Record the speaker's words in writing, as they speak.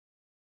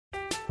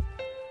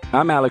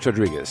I'm Alex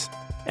Rodriguez.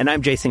 And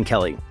I'm Jason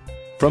Kelly.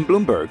 From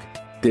Bloomberg,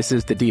 this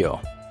is The Deal.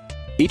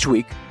 Each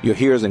week, you'll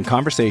hear us in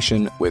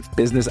conversation with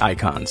business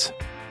icons.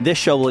 This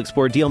show will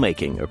explore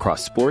deal-making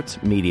across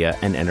sports, media,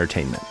 and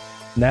entertainment.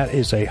 That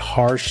is a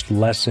harsh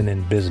lesson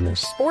in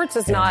business. Sports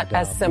is not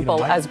as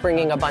simple as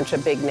bringing a bunch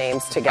of big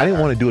names together. I didn't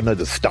want to do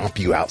another stomp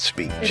you out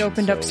speech. It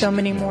opened up so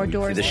many more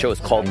doors. The show is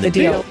called The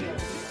Deal.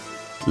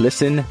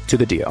 Listen to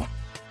The Deal.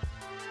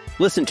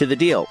 Listen to The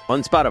Deal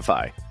on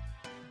Spotify.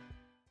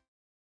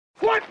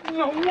 What in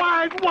the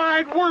wide,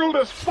 wide world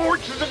of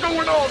sports is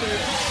going on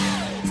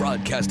here?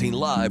 Broadcasting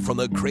live from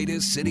the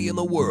greatest city in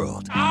the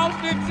world.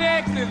 Austin,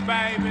 Texas,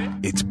 baby.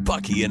 It's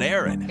Bucky and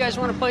Aaron. You guys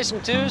want to play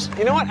some twos?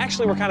 You know what?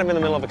 Actually, we're kind of in the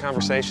middle of a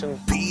conversation.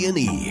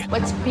 B&E.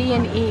 What's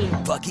B&E?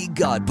 Bucky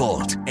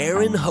Godbolt,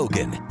 Aaron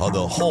Hogan on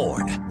the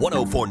Horn,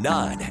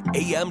 104.9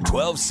 AM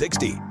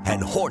 1260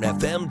 and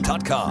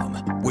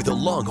hornfm.com, where the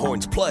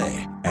Longhorns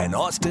play and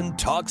Austin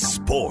talks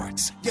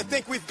sports. You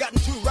think we've gotten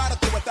too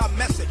radical with our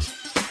message?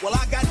 Well,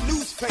 I got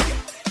news for you.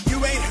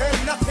 You ain't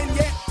heard nothing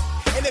yet.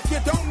 And if you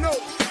don't know,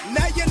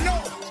 now you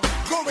know.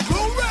 Glory,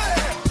 glory!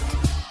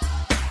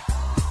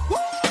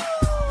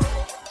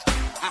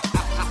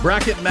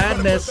 Bracket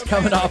madness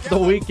coming off the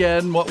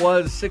weekend. What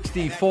was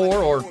 64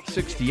 or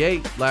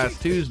 68 last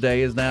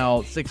Tuesday is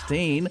now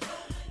 16.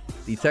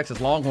 The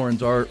Texas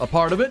Longhorns are a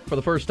part of it for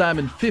the first time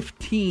in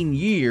 15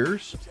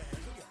 years.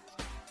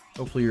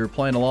 Hopefully you're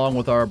playing along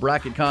with our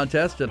bracket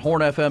contest at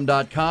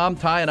hornfm.com.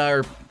 Ty and I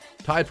are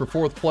tied for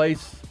fourth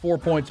place, 4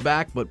 points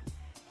back, but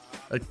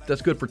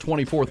that's good for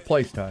 24th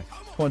place, Ty.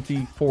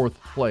 24th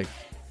place.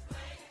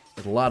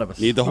 There's a lot of us.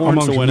 Need the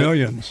Horns to win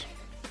millions.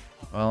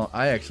 Well,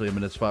 I actually am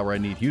in a spot where I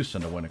need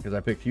Houston to win it because I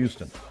picked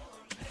Houston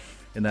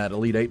in that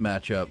Elite Eight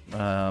matchup.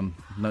 I'm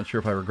not sure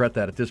if I regret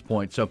that at this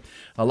point. So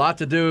a lot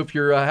to do if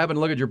you're having a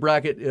look at your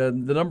bracket. The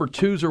number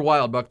twos are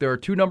wild, Buck. There are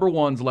two number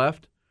ones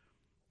left,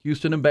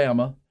 Houston and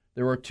Bama.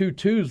 There are two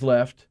twos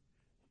left,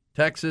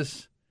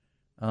 Texas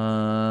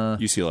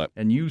UCLA.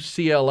 and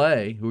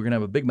UCLA, who are going to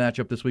have a big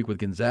matchup this week with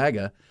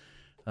Gonzaga.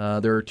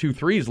 There are two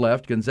threes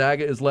left.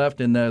 Gonzaga is left,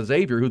 and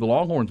Xavier, who the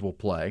Longhorns will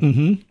play.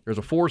 Mm-hmm. There's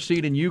a 4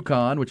 seed in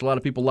UConn, which a lot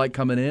of people like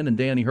coming in, and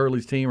Dan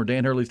Hurley's team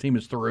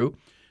is through.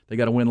 They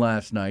got a win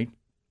last night.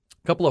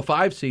 A couple of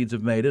 5 seeds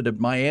have made it. At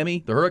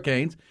Miami, the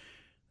Hurricanes,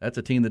 that's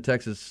a team that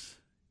Texas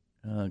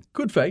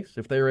could face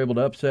if they were able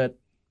to upset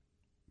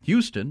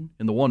Houston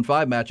in the 1-5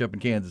 matchup in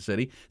Kansas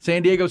City.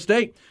 San Diego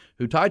State,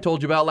 who Ty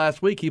told you about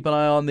last week, keep an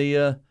eye on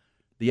the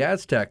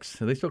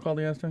Aztecs. Are they still called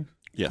the Aztecs?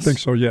 Yes. I think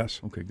so,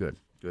 yes. Okay, good.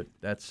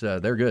 That's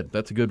they're good.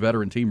 That's a good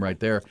veteran team right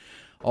there.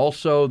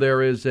 Also,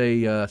 there is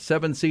a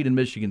 7 seed in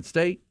Michigan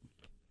State.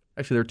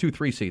 Actually, there are 2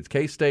 3 seeds.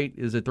 K-State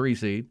is a 3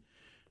 seed,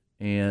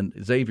 and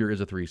Xavier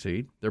is a 3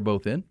 seed. They're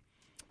both in.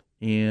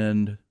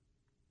 And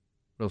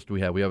what else do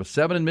we have? We have a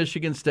 7 in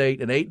Michigan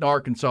State, an 8 in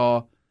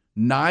Arkansas,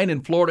 9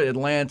 in Florida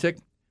Atlantic,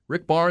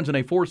 Rick Barnes, and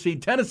a 4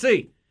 seed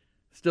Tennessee.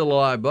 Still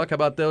alive, Buck. How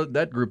about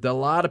that group? A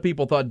lot of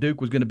people thought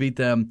Duke was going to beat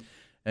them.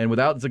 And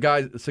without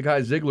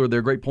Sakai Ziegler,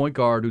 their great point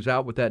guard, who's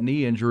out with that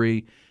knee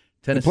injury,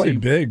 Tennessee They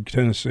played big,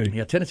 Tennessee.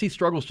 Yeah, Tennessee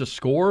struggles to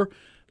score,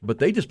 but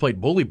they just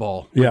played bully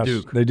ball with Yes,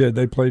 Duke. they did.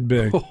 They played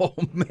big. Oh,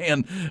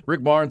 man.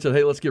 Rick Barnes said,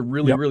 hey, let's get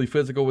really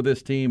physical with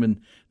this team,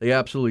 and they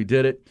absolutely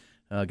did it.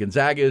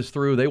 Gonzaga is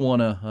through. They won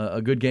a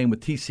good game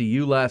with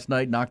TCU last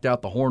night, knocked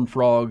out the Horned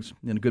Frogs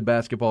in a good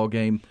basketball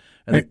game.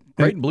 And the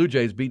Creighton Blue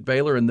Jays beat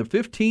Baylor and the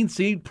 15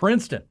 seed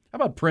Princeton. How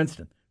about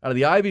Princeton? Out of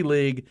the Ivy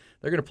League,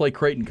 they're going to play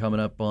Creighton coming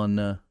up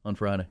on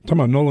Friday.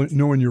 Talking about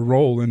knowing your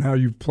role and how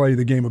you play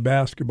the game of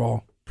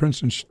basketball.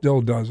 Princeton still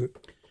does it.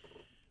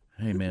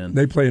 Hey, man.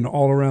 They play an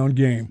all-around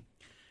game.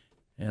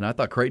 And I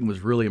thought Creighton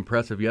was really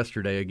impressive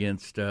yesterday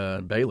against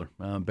Baylor.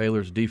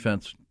 Baylor's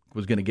defense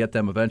was going to get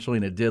them eventually,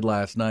 and it did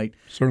last night.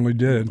 Certainly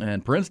did.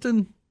 And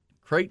Princeton,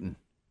 Creighton,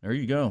 there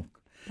you go.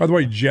 By the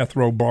way,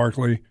 Jethro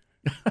Barkley,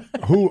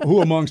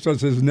 who amongst us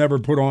has never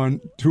put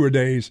on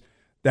two-a-days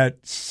that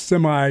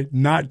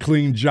not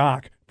clean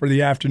jock for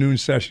the afternoon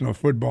session of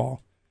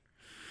football?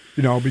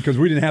 You know, because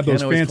we didn't have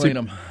those fancy.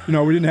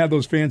 We didn't have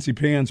those fancy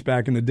pants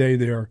back in the day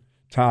there,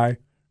 Ty.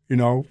 You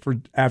know, for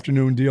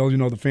afternoon deals. You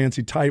know, the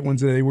fancy tight ones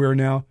that they wear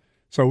now.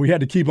 So we had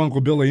to keep Uncle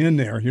Billy in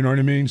there. You know what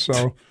I mean?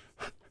 So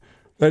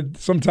that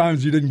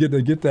sometimes you didn't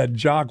get that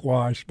jock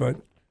wash, but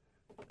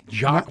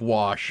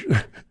wash.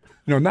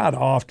 Not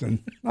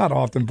often. Not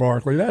often,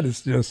 Barkley.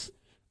 That's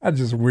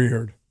just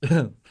weird.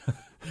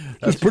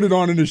 Just put it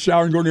on in the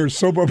shower and go in there and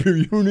soap up your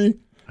uni.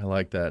 I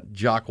like that.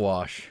 Jock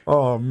wash.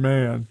 Oh,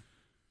 man.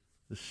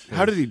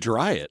 How did he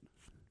dry it?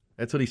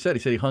 That's what he said.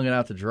 He said he hung it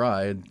out to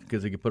dry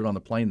because he could put it on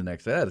the plane the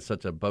next day. That is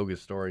such a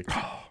bogus story.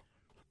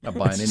 Not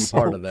buying any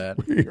part of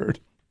that. Weird.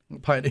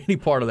 Not buying any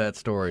part of that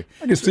story.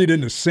 I can see it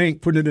in the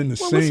sink, putting it in the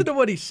sink. Listen to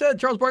what he said.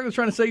 Charles Barkley was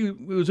trying to say he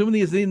was in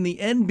the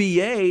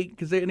NBA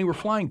because they were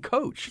flying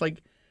coach.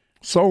 Like,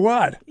 so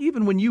what?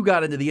 Even when you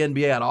got into the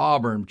NBA at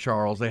Auburn,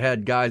 Charles, they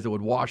had guys that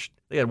would wash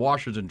They had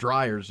washers and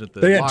dryers at the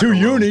They had two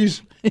room.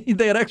 unis.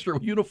 They had extra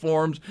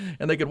uniforms,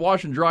 and they could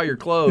wash and dry your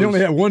clothes. They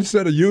only had one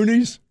set of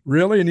unis?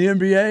 Really, in the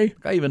NBA?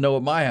 I even know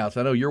at my house.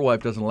 I know your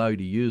wife doesn't allow you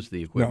to use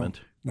the equipment.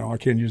 No, I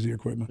can't use the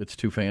equipment. It's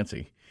too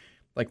fancy.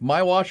 Like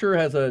my washer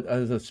has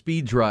a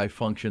speed dry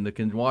function that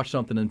can wash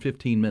something in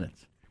 15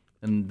 minutes,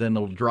 and then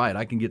it'll dry it.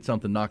 I can get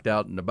something knocked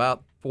out in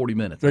about 40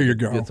 minutes. There you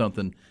go. Get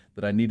something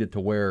that I needed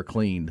to wear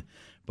cleaned.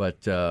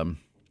 But,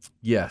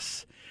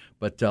 yes.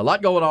 But a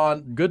lot going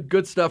on.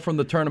 Good stuff from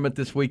the tournament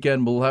this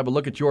weekend. We'll have a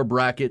look at your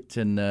bracket.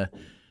 And how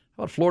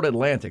about Florida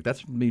Atlantic?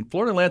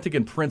 Florida Atlantic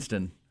and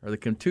Princeton are the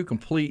two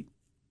complete,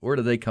 where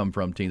do they come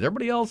from teams?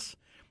 Everybody else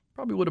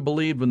probably would have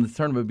believed when the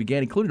tournament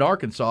began, including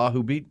Arkansas,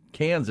 who beat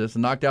Kansas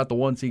and knocked out the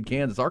 1-seed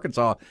Kansas.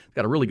 Arkansas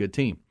got a really good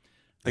team.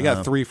 They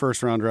got 3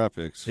 first-round draft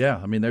picks. Yeah,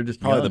 I mean, they're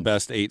just probably young. the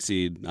best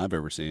 8-seed I've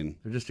ever seen.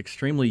 They're just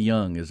extremely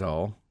young is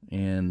all.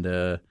 And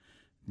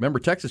remember,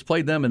 Texas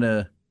played them in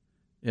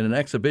an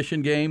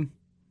exhibition game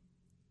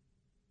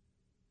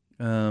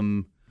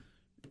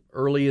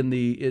early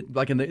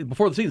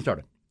before the season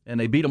started. And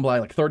they beat them by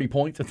like 30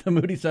 points at the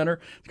Moody Center.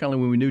 It's kind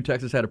of when we knew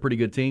Texas had a pretty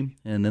good team.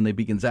 And then they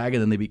beat Gonzaga,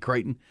 then they beat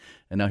Creighton.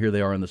 And now here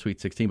they are in the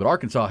Sweet 16. But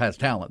Arkansas has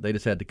talent. They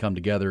just had to come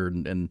together.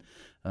 And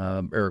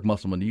Eric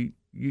Musselman,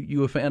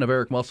 you a fan of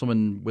Eric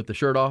Musselman with the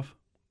shirt off?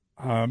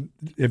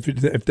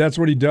 If that's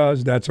what he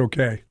does, that's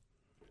okay.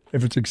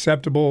 If it's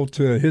acceptable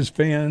to his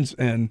fans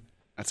and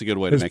that's a good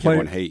way to make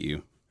everyone hate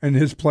you. And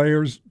his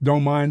players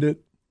don't mind it,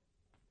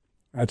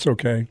 that's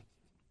okay.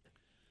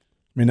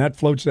 I mean, that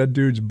floats that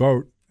dude's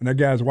boat. And that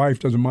guy's wife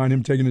doesn't mind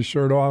him taking his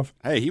shirt off.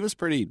 Hey, he was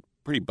pretty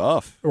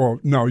buff. Well,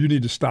 no, you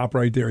need to stop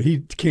right there. He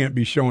can't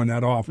be showing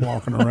that off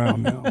walking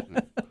around now.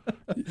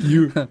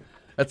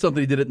 That's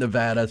something he did at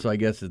Nevada, so I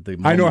guess at the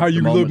moment, I know how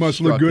you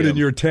must look good him. in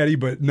your teddy,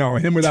 but no,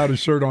 him without his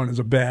shirt on is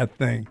a bad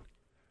thing.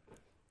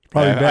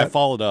 Probably bad. I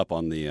followed up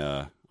on the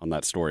on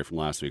that story from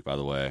last week, by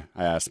the way.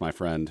 I asked my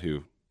friend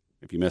who,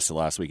 if you missed it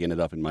last week, ended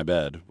up in my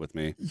bed with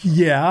me.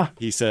 Yeah.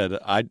 He said,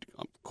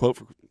 quote,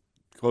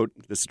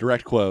 this is a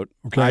direct quote,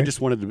 okay.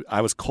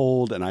 I was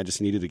cold and I just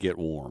needed to get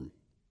warm.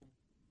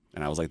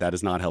 And I was like, that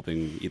is not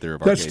helping either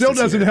of our cases. That still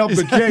doesn't help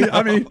the case.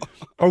 I mean,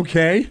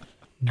 okay,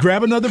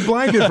 grab another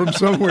blanket from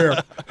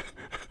somewhere.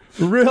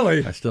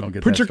 Really? I still don't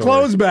get Put that your story.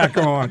 clothes back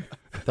on.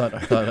 I thought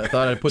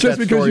I'd put just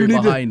that story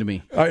behind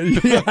me.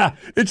 Yeah,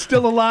 it's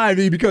still alive,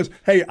 because,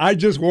 hey, I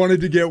just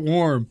wanted to get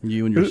warm.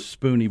 You and your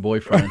spoony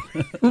boyfriend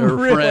or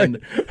friend.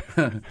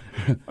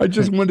 I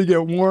just wanted to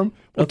get warm.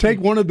 Well, take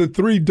one of the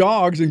 3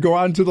 dogs and go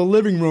out into the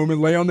living room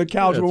and lay on the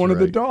couch with one of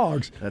the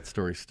dogs. That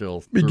story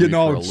still be getting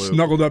all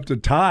snuggled up to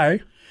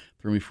Ty.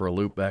 Threw me for a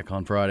loop back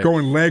on Friday.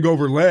 Going leg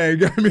over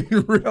leg. I mean,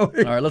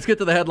 really. All right, let's get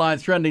to the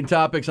headlines, trending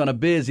topics on a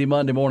busy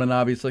Monday morning,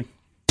 obviously.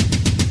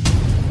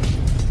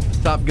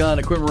 Top Gun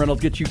Equipment Rentals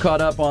get you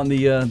caught up on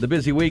the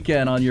busy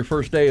weekend on your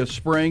first day of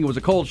spring. It was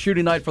a cold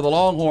shooting night for the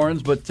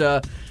Longhorns, but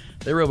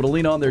they were able to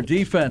lean on their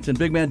defense. And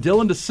big man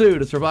Dylan DeSue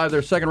to survive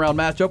their second-round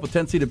matchup with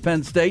 10-seeded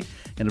Penn State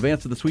and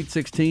advance to the Sweet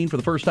 16 for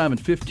the first time in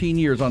 15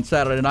 years on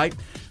Saturday night.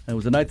 It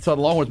was a night that saw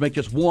the Longhorns make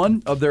just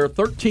one of their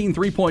 13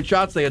 three-point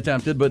shots they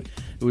attempted, but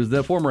it was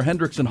the former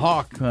Hendrickson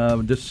Hawk,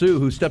 DeSue,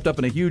 who stepped up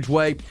in a huge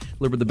way,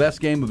 delivered the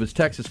best game of his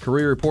Texas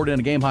career, reported in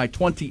a game-high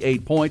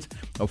 28 points,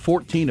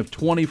 14 of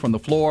 20 from the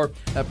floor.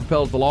 That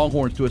propels the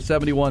Longhorns to a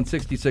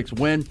 71-66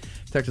 win.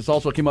 Texas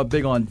also came up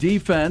big on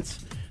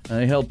defense.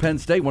 They held Penn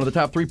State, one of the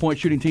top three-point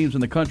shooting teams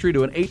in the country,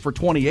 to an 8 for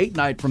 28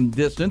 night from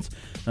distance.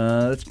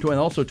 That's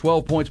also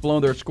 12 points below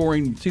their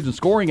season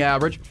scoring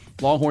average.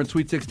 Longhorns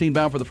Sweet 16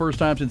 bound for the first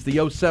time since the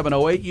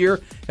 07-08 year.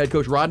 Head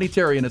coach Rodney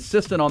Terry, an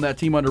assistant on that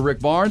team under Rick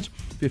Barnes.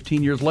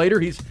 15 years later,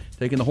 he's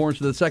taking the Horns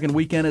to the second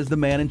weekend as the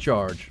man in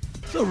charge.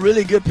 It's a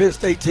really good Penn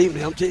State team,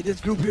 man. I'm telling you,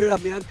 this group here, I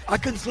mean, I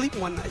couldn't sleep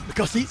one night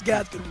because these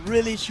guys can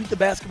really shoot the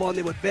basketball, and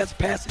they were the best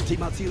passing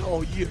team I've seen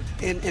all year.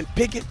 And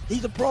Pickett,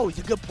 he's a pro. He's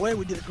a good player.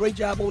 We did a great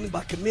job on him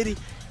by committee.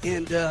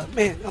 And,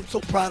 man, I'm so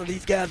proud of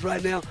these guys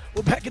right now.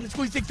 We're back in the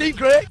Sweet 16,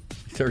 Craig.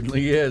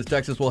 Certainly is.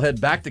 Texas will head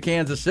back to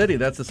Kansas City.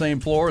 That's the same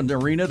floor and the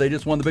arena. They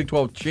just won the Big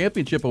 12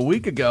 championship a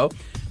week ago.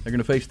 They're going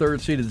to face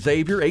third-seeded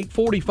Xavier.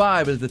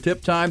 8:45 is the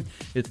tip time.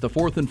 It's the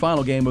fourth and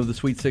final game of the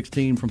Sweet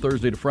 16 from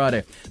Thursday to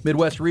Friday.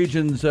 Midwest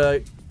region's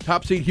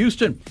top seed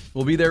Houston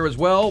will be there as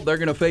well. They're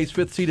going to face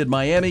fifth-seeded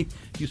Miami.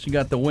 Houston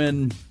got the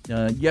win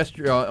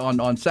yesterday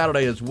on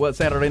Saturday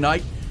Saturday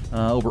night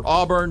over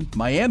Auburn.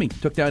 Miami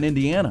took down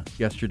Indiana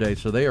yesterday,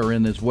 so they are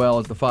in as well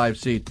as the 5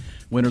 seed.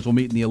 Winners will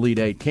meet in the Elite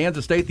 8.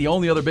 Kansas State, the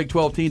only other Big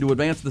 12 team to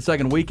advance to the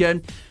second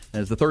weekend,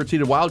 as the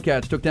third-seeded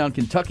Wildcats took down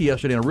Kentucky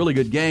yesterday in a really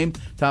good game.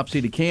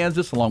 Top-seeded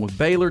Kansas, along with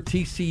Baylor,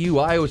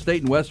 TCU, Iowa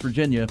State, and West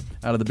Virginia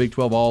out of the Big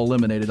 12, all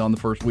eliminated on the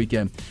first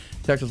weekend.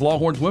 Texas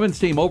Longhorns women's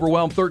team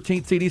overwhelmed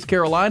 13th seed East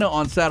Carolina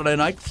on Saturday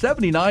night,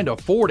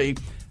 79-40.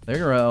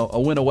 They're a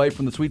win away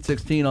from the Sweet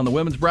 16 on the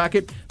women's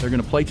bracket. They're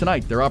going to play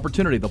tonight. Their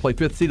opportunity. They'll play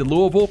 5th seeded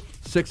Louisville,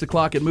 6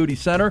 o'clock at Moody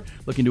Center.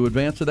 Looking to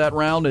advance to that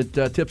round. It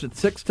tips at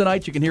 6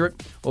 tonight. You can hear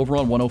it over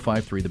on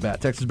 105.3 The Bat.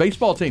 Texas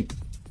baseball team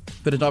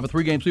Finished off a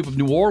 3-game sweep of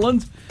New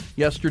Orleans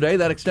yesterday.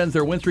 That extends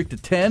their win streak to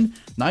 10.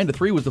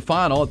 9-3 was the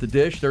final at the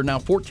Dish. They're now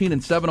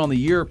 14-7 on the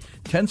year.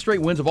 10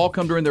 straight wins have all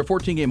come during their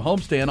 14-game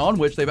homestand, on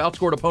which they've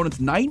outscored opponents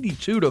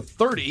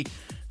 92-30.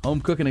 Home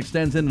cooking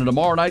extends into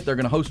tomorrow night. They're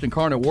going to host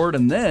Incarnate Word,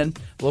 and then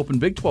they'll open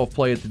Big 12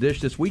 play at the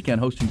Dish this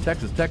weekend, hosting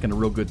Texas Tech in a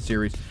real good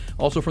series.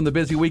 Also from the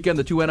busy weekend,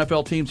 the two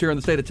NFL teams here in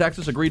the state of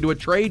Texas agreed to a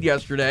trade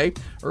yesterday.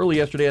 Early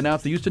yesterday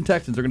announced the Houston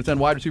Texans are going to send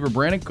wide receiver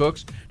Brandon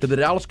Cooks to the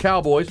Dallas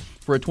Cowboys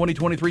for a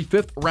 2023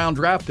 fifth-round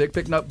draft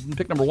pick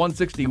number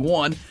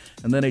 161,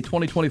 and then a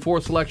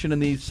 2024 selection in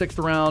the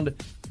 6th round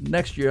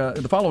next year.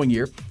 The following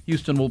year,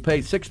 Houston will pay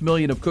 $6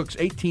 million of Cook's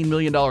 $18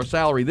 million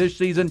salary this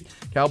season.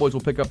 Cowboys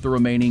will pick up the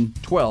remaining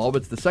 12.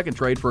 It's the second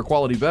trade for a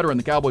quality veteran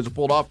the Cowboys have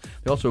pulled off.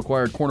 They also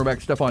acquired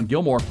cornerback Stephon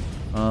Gilmore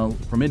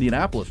from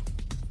Indianapolis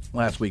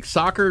last week.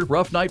 Soccer,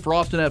 rough night for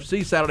Austin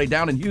FC Saturday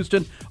down in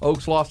Houston.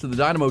 Oaks lost to the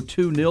Dynamo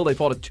 2-0. They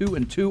fall to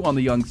 2-2 on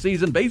the young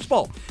season.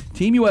 Baseball,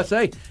 Team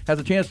USA has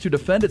a chance to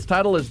defend its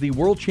title as the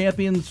world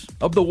champions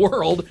of the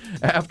world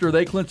after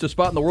they clinched a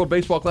spot in the World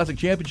Baseball Classic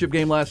Championship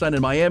game last night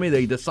in Miami.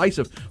 They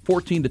decisive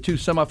 14-2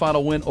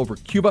 semifinal win over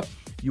Cuba.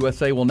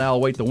 USA will now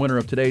await the winner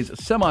of today's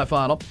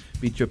semifinal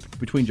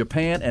between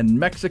Japan and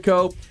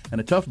Mexico. And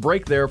a tough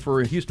break there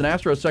for Houston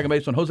Astros second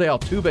baseman Jose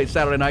Altuve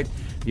Saturday night.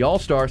 The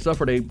All-Star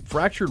suffered a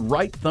fractured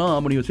right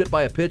thumb when he was hit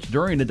by a pitch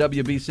during the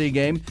WBC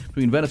game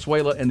between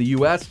Venezuela and the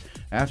U.S.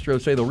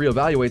 Astros say they'll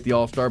reevaluate the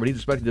All-Star, but he's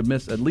expected to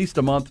miss at least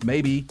a month,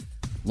 maybe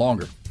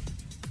longer.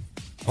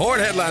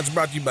 Horn Headlines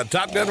brought to you by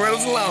Top Gun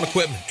Rentals and Lawn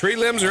Equipment. Tree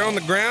limbs are on the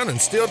ground and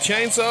steel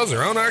chainsaws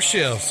are on our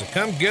shelves, so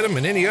come get them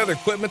and any other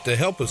equipment to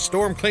help with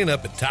storm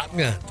cleanup at Top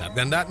Gun.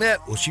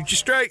 TopGun.net. We'll shoot you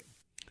straight.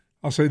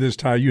 I'll say this,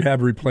 Ty, you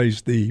have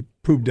replaced the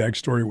poop deck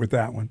story with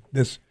that one.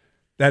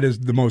 That is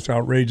the most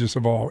outrageous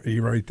of all,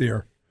 right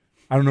there.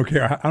 I don't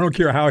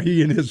care how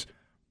he and his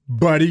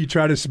buddy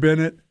try to spin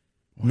it.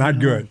 Not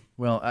good.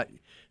 Well,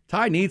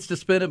 Ty needs to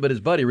spin it, but his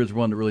buddy is the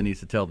one that really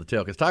needs to tell the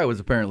tale, because Ty was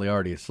apparently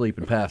already asleep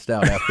and passed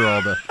out after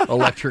all the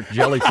electric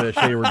jellyfish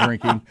they were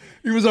drinking.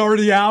 He was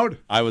already out?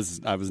 I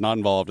was not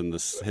involved in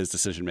his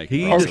decision-making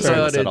He process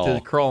decided at all.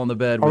 to crawl in the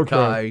bed with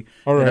Ty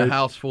in a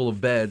house full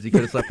of beds. He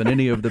could have slept in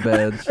any of the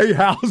beds. A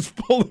house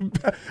full of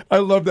beds. I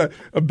love that.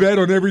 A bed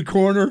on every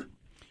corner.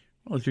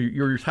 Well,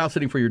 you're house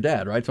sitting for your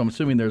dad, right? So I'm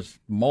assuming there's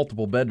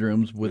multiple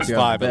bedrooms with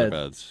 5 other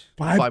beds.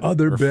 Five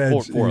other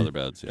beds. Four other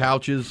beds. Yeah.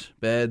 Couches,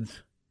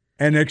 beds.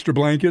 And extra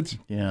blankets?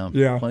 Yeah.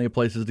 Yeah. Plenty of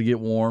places to get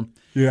warm.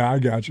 Yeah, I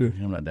got you.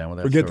 I'm not down with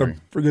that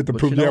Forget the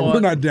poop. We're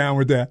not down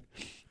with that.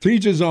 To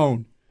each his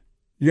own.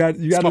 You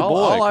got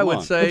all I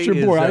would say that's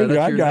your boy. is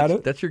I got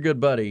it. That's your good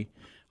buddy.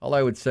 All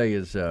I would say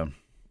is the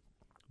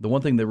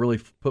one thing that really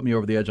put me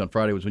over the edge on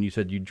Friday was when you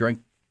said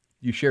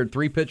you shared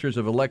 3 pitchers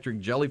of electric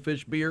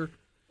jellyfish beer.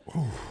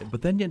 Ooh.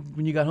 But then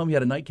when you got home, you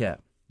had a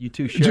nightcap. You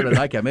two shared a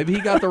nightcap. Maybe he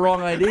got the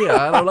wrong idea.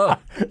 I don't know.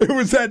 It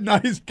was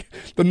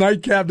the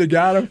nightcap that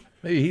got him.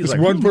 Maybe he's like,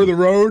 one for the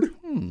road.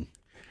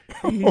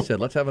 He said,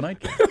 let's have a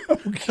nightcap.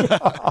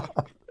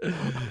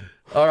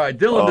 All right,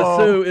 Dylan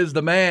DeSue is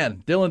the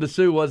man. Dylan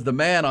DeSue was the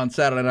man on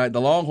Saturday night.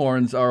 The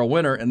Longhorns are a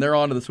winner, and they're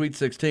on to the Sweet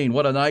 16.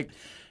 What a night.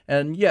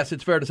 And, yes,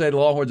 it's fair to say the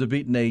Longhorns have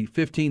beaten a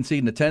 15 seed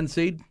and a 10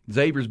 seed.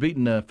 Xavier's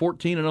beaten a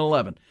 14 and an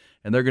 11,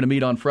 and they're going to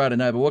meet on Friday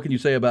night. But what can you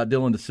say about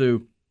Dylan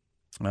DeSue?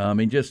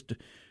 Just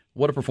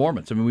what a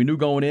performance. We knew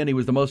going in he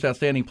was the most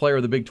outstanding player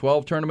of the Big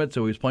 12 tournament,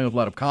 so he was playing with a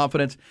lot of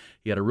confidence.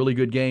 He had a really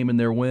good game in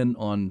their win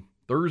on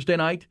Thursday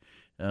night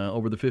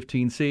over the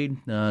 15 seed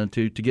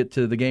to get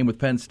to the game with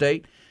Penn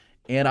State.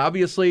 And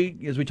obviously,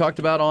 as we talked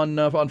about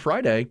on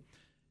Friday,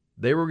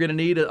 they were going to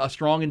need a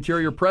strong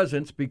interior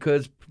presence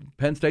because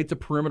Penn State's a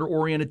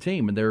perimeter-oriented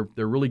team, and they're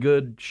really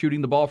good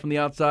shooting the ball from the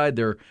outside.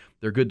 They're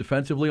good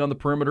defensively on the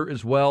perimeter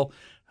as well.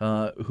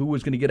 Who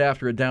was going to get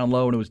after it down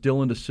low, and it was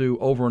Dylan DeSue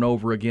over and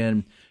over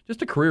again.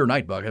 Just a career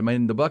night bucket.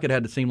 The bucket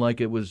had to seem like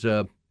it was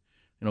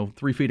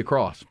 3 feet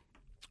across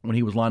when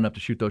he was lining up to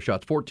shoot those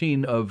shots.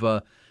 14 of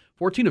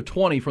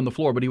 20 from the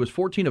floor, but he was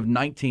 14 of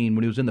 19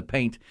 when he was in the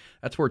paint.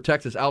 That's where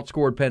Texas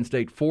outscored Penn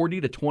State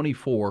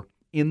 40-24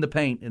 in the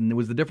paint, and it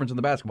was the difference in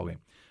the basketball game,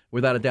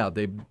 without a doubt.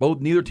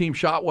 Neither team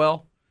shot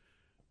well.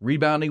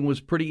 Rebounding was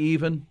pretty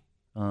even.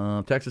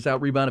 Texas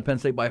out-rebounded Penn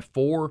State by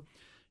 4.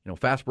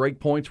 Fast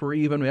break points were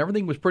even.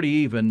 Everything was pretty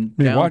even.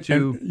 And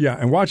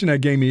watching that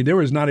game, there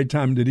was not a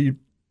time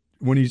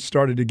when he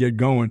started to get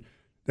going,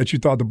 that you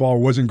thought the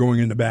ball wasn't going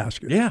in the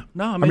basket. Yeah,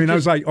 no. I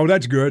was like, oh,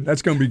 that's good.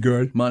 That's going to be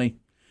good. Money.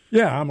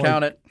 Yeah, I'm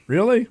count like, it.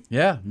 Really?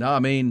 Yeah, no.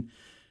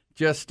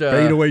 Just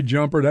fadeaway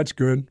jumper. That's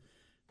good.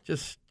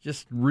 Just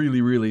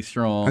really, really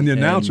strong. And the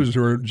announcers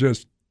were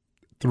just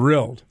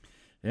thrilled.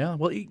 Yeah.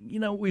 Well,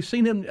 we've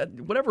seen him.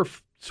 Whatever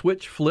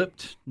switch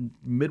flipped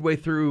midway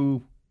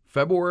through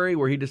February,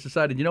 where he just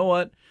decided, you know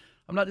what,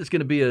 I'm not just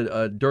going to be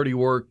a dirty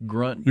work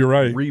grunt, You're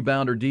right,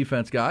 rebounder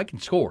defense guy. I can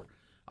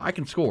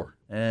score,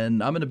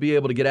 and I'm going to be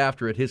able to get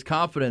after it. His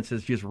confidence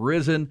has just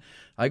risen.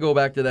 I go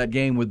back to that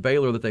game with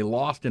Baylor that they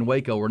lost in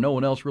Waco, where no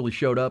one else really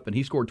showed up, and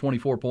he scored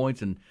 24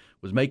 points and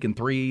was making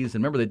threes.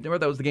 And remember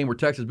that was the game where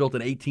Texas built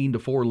an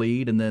 18-4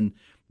 lead, and then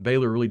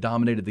Baylor really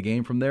dominated the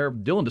game from there.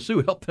 Dylan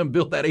DeSue helped them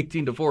build that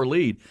 18-4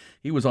 lead.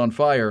 He was on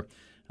fire,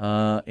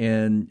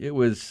 and it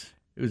was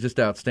just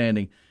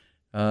outstanding.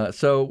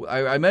 So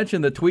I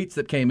mentioned the tweets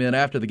that came in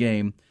after the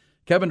game.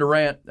 Kevin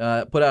Durant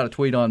put out a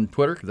tweet on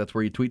Twitter, because that's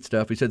where you tweet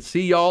stuff. He said,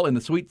 "See y'all in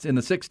the suites in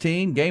the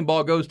 16. Game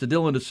ball goes to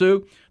Dylan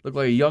DeSue. Look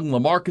like a young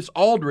LaMarcus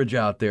Aldridge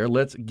out there.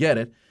 Let's get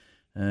it."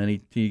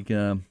 And he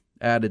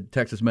added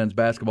Texas men's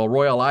basketball.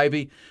 Royale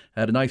Ivy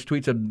had a nice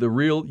tweet, said, "The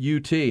real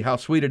UT, how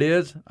sweet it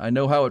is. I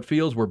know how it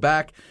feels. We're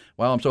back.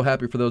 Wow, I'm so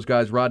happy for those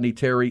guys. Rodney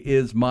Terry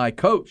is my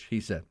coach,"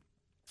 he said.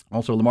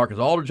 Also, LaMarcus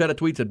Aldridge had a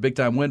tweet, said, "Big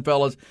time win,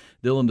 fellas.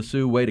 Dylan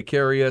DeSue, way to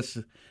carry us."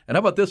 And how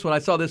about this one? I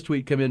saw this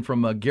tweet come in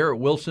from Garrett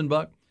Wilson,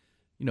 Buck.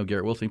 You know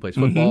Garrett Wilson, he plays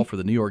football for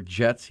the New York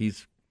Jets.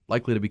 He's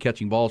likely to be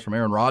catching balls from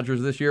Aaron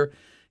Rodgers this year.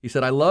 He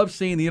said, "I love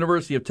seeing the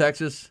University of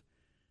Texas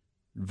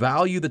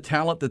value the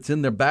talent that's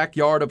in their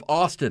backyard of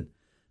Austin.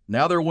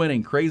 Now they're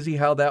winning. Crazy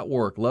how that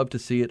worked. Love to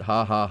see it.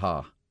 Ha, ha,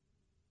 ha."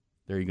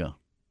 There you go.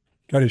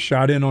 Got his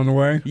shot in on the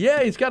way?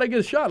 Yeah, he's got to get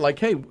a shot. Like,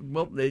 hey,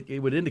 well,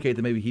 it would indicate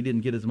that maybe he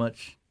didn't get as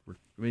much. I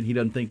mean, he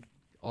doesn't think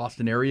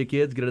Austin area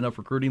kids get enough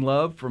recruiting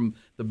love from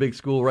the big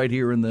school right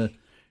here in the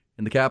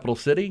capital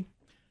city.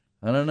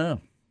 I don't know.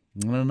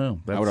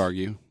 I would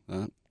argue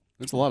that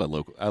there's a lot of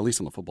local, at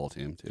least on the football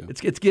team too.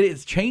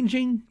 It's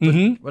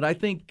changing, but I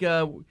think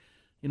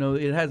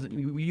it has.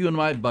 You and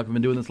I, Buck, have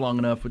been doing this long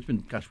enough. It's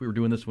been, we were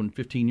doing this one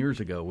 15 years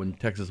ago when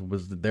Texas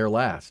was there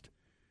last.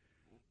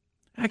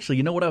 Actually,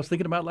 you know what I was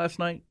thinking about last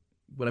night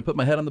when I put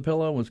my head on the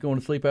pillow and was going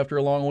to sleep after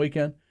a long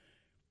weekend?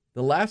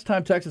 The last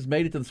time Texas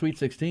made it to the Sweet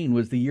 16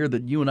 was the year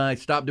that you and I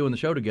stopped doing the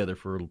show together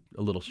for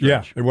a little stretch.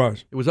 Yeah, it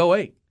was. It was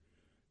 2008.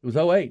 It was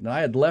 2008, and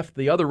I had left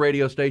the other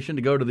radio station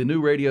to go to the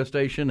new radio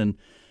station,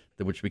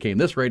 which became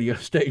this radio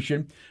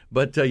station.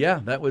 But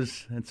that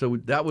was.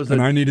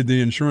 And I needed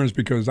the insurance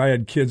because I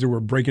had kids that were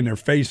breaking their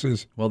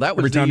faces. Well, that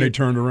was every time they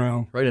turned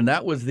around. Right, and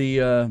that was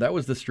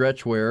the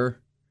stretch where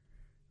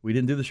we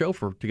didn't do the show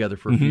together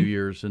for a few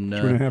years, and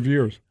 2.5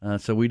 years.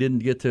 So we didn't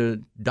get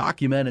to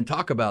document and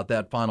talk about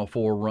that Final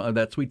Four run,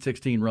 that Sweet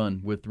 16 run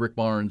with Rick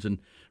Barnes and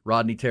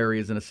Rodney Terry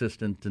as an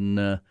assistant,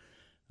 and.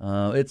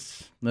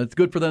 It's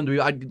good for them to be.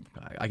 I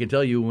can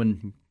tell you,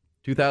 in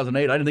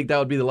 2008, I didn't think that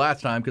would be the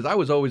last time, because I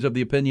was always of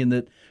the opinion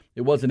that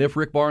it wasn't if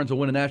Rick Barnes will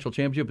win a national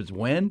championship, it's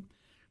when.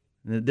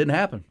 And it didn't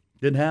happen.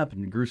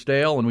 It grew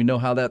stale, and we know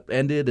how that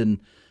ended. And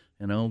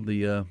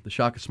the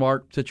Shaka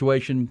Smart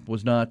situation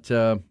was not.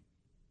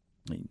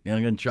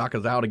 Again,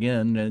 Shaka's out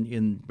again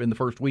in the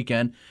first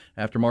weekend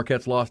after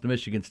Marquette's lost to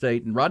Michigan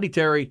State, and Rodney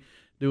Terry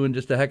doing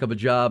just a heck of a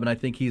job, and I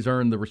think he's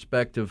earned the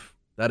respect of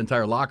that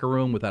entire locker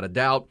room without a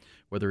doubt,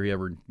 whether he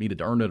ever needed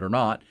to earn it or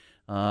not.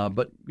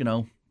 But,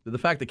 the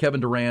fact that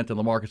Kevin Durant and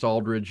LaMarcus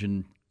Aldridge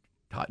and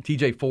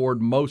TJ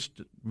Ford most,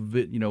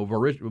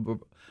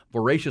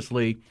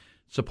 voraciously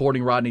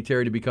supporting Rodney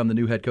Terry to become the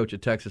new head coach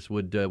at Texas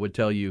would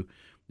tell you,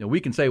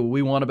 we can say what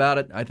we want about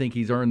it. I think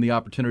he's earned the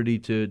opportunity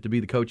to be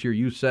the coach here.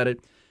 You said it.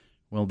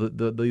 Well,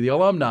 the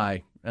alumni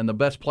and the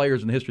best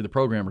players in the history of the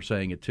program are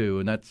saying it too,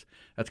 and that's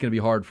going to be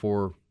hard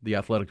for the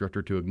athletic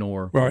director to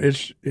ignore. Well,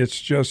 it's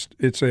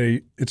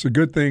a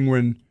good thing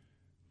when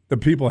the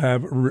people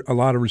have a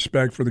lot of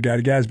respect for the guy.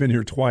 The guy's been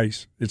here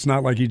twice. It's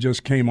not like he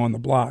just came on the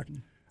block.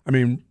 I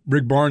mean,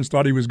 Rick Barnes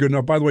thought he was good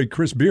enough. By the way,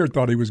 Chris Beard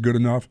thought he was good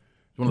enough.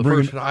 One of the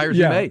first hires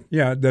he made.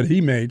 Yeah, that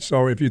he made.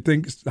 So if you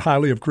think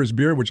highly of Chris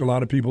Beard, which a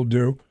lot of people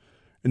do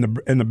in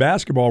the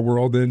basketball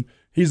world, then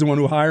he's the one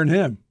who hired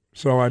him.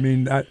 So I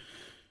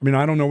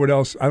don't know what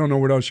else. I don't know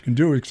what else you can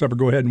do except for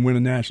go ahead and win a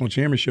national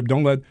championship.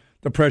 Don't let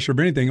the pressure of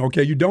anything.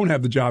 Okay, you don't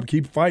have the job.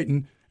 Keep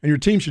fighting, and your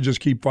team should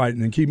just keep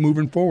fighting and keep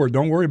moving forward.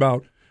 Don't worry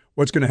about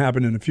what's going to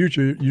happen in the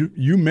future.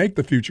 You make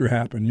the future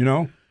happen.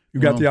 You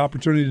got the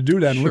opportunity to do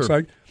that. And It looks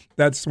like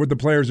that's what the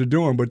players are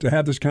doing. But to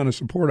have this kind of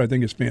support, I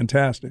think is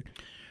fantastic.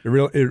 It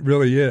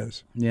really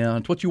is. Yeah,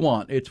 it's what you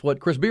want. It's what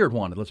Chris Beard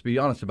wanted. Let's be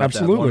honest about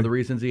Absolutely. that. One of the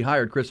reasons he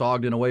hired Chris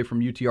Ogden away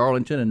from UT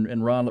Arlington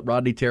and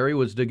Rodney Terry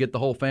was to get the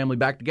whole family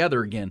back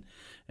together again,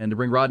 and to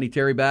bring Rodney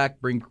Terry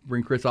back, bring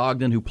Chris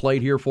Ogden, who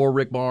played here for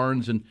Rick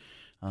Barnes, and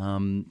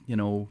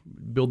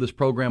build this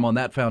program on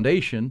that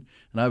foundation.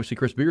 And obviously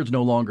Chris Beard's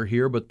no longer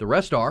here, but the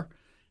rest are.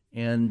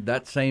 And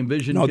that same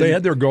vision. No, they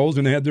had their goals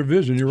and they had their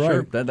vision. You're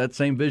sure, right. That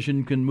same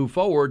vision can move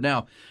forward.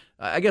 Now,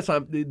 I guess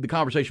the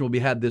conversation will be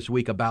had this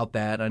week about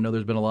that. I know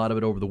there's been a lot of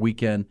it over the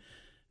weekend.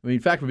 I mean,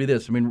 fact would be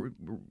this. I mean,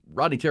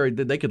 Rodney Terry,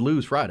 they could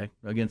lose Friday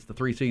against the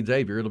 3-seed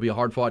Xavier. It'll be a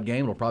hard-fought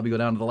game. It'll probably go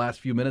down to the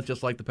last few minutes,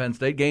 just like the Penn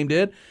State game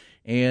did.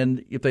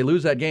 And if they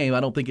lose that game, I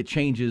don't think it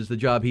changes the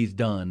job he's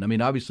done. I mean,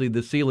 obviously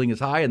the ceiling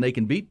is high, and they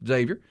can beat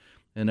Xavier.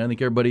 And I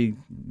think everybody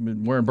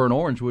wearing burnt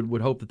orange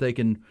would hope that they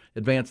can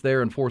advance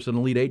there and force an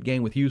Elite Eight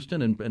game with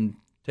Houston and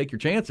take your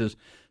chances.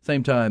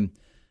 Same time,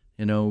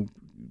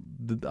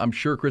 I'm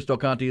sure Chris Del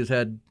Conte has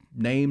had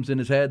names in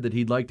his head that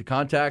he'd like to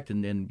contact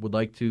and would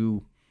like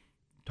to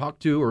talk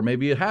to, or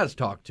maybe it has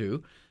talked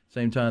to.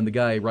 Same time, the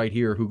guy right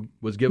here who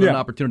was given an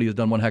opportunity has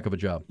done one heck of a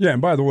job. Yeah,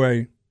 and by the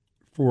way,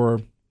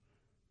 for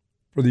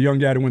the young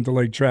guy who went to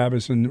Lake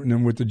Travis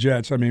and with the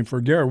Jets, I mean,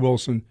 for Garrett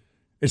Wilson,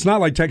 it's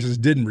not like Texas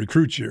didn't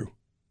recruit you.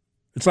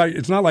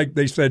 It's not like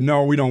they said,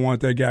 no, we don't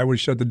want that guy. We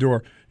shut the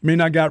door. You may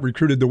not got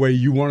recruited the way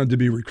you wanted to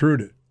be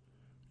recruited.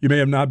 You may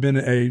have not been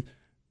at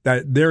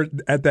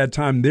that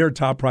time their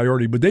top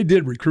priority, but they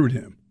did recruit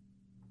him.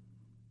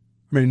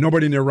 I mean,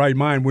 nobody in their right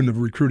mind wouldn't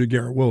have recruited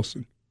Garrett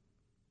Wilson.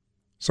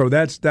 So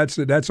that's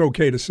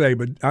okay to say,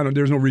 but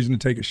there's no reason to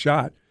take a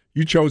shot.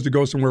 You chose to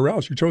go somewhere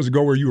else. You chose to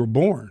go where you were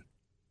born.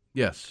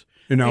 Yes.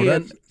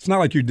 It's not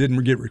like you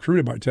didn't get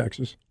recruited by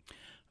Texas. I'm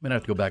going to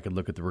have to go back and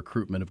look at the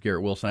recruitment of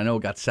Garrett Wilson. I know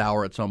it got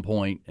sour at some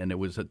point, and it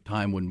was a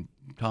time when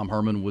Tom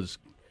Herman was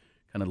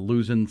kind of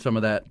losing some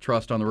of that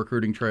trust on the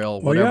recruiting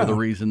trail, whatever the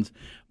reasons.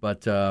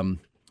 But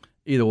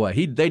either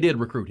way, they did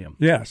recruit him.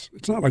 Yes.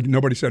 It's not like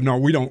nobody said, no,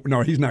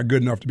 he's not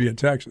good enough to be at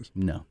Texas.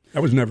 No.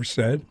 That was never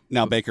said.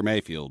 Now Baker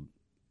Mayfield.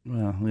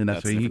 Well, I mean,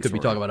 he could be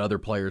talking about other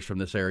players from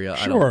this area.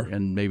 Sure.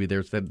 And maybe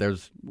there's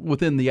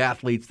within the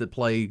athletes that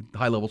play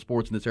high-level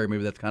sports in this area,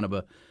 maybe that's kind of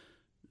a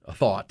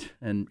thought.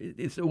 And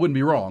it wouldn't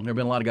be wrong. There have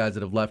been a lot of guys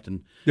that have left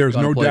and there's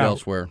gone no and played doubt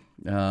elsewhere.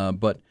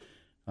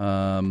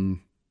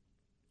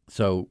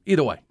 So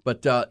either way.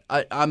 But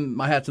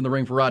my hat's in the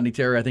ring for Rodney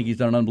Terry. I think he's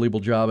done an unbelievable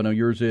job. I know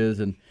yours is.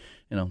 And,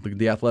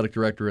 the athletic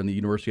director and the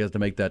university has to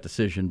make that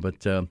decision.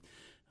 But no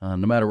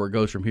matter where it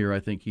goes from here,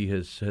 I think he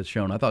has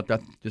shown. I thought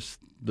that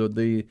just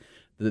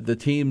the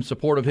team's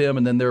support of him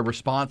and then their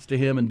response to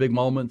him in big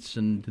moments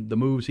and the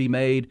moves he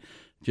made,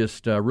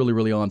 just really,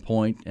 really on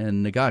point.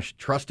 And, gosh,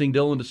 trusting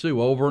Dylan DeSue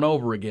over and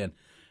over again.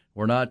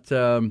 We're not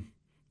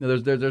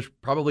there's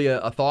probably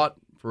a thought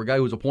for a guy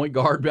who was a point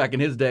guard back in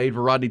his day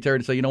for Rodney Terry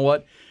to say, you know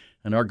what,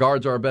 and our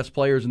guards are our best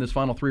players in this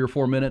final 3 or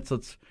 4 minutes.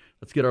 Let's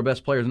get our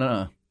best players.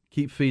 No.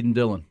 Keep feeding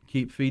Dylan.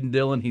 Keep feeding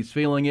Dylan. He's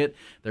feeling it.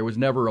 There was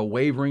never a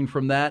wavering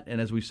from that. And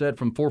as we said,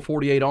 from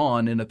 4:48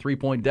 on in a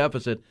 3-point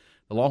deficit,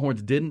 the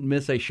Longhorns didn't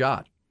miss a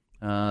shot.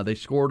 They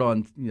scored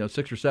on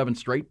 6 or 7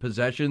 straight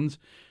possessions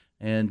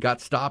and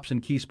got stops in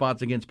key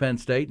spots against Penn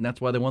State, and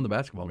that's why they won the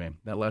basketball game.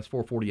 That last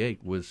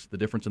 4:48 was the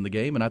difference in the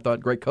game, and I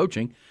thought great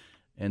coaching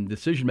and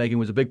decision-making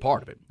was a big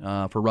part of it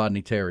for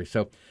Rodney Terry.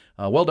 So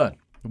well done.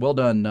 Well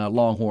done,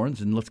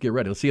 Longhorns, and let's get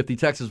ready. Let's see if the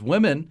Texas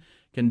women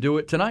can do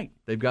it tonight.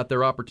 They've got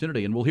their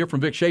opportunity. And we'll hear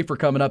from Vic Schaefer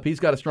coming up. He's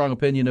got a strong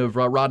opinion of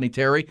Rodney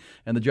Terry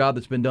and the job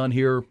that's been done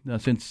here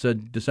since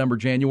December,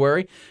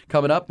 January.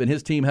 Coming up, and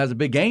his team has a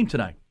big game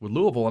tonight with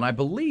Louisville. And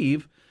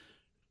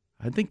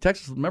I think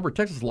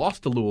Texas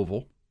lost to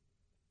Louisville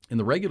in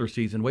the regular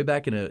season way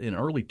back in an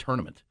early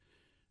tournament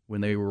when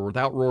they were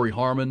without Rory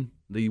Harmon,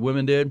 the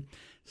women did.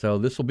 So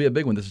this will be a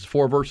big one. This is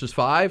 4 versus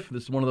 5.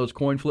 This is one of those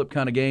coin flip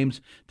kind of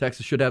games.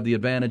 Texas should have the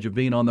advantage of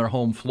being on their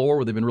home floor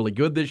where they've been really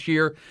good this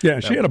year. Yeah,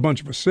 she had a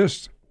bunch of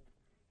assists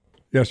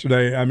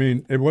yesterday. I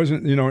mean, it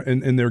wasn't,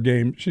 in their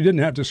game. She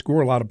didn't have to score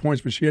a lot of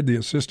points, but she had the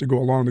assist to go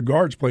along. The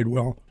guards played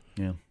well.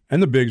 Yeah.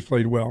 And the bigs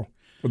played well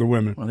for the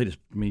women. Well,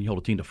 you hold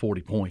a team to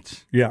 40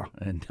 points. Yeah.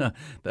 And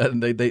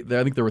I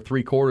think there were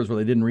 3 quarters where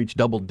they didn't reach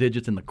double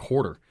digits in the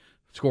quarter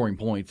scoring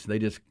points. They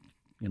just,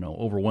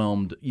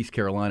 overwhelmed East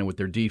Carolina with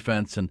their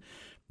defense and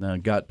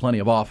got plenty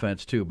of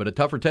offense, too. But a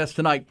tougher test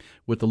tonight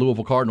with the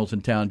Louisville Cardinals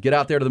in town. Get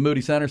out there to the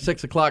Moody Center,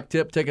 6 o'clock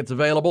tip. Tickets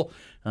available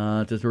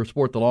to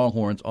support the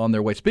Longhorns on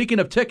their way. Speaking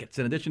of tickets,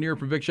 in addition to hearing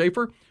from Vic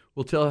Schaefer,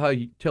 we'll tell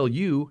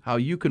you how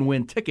you can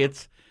win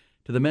tickets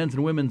to the men's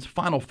and women's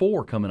Final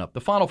Four coming up. The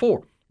Final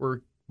Four,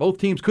 where both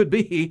teams could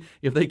be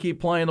if they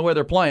keep playing the way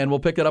they're playing. We'll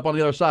pick it up on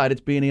the other side.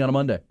 It's B&E on a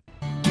Monday.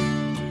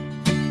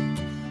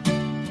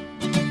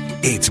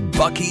 It's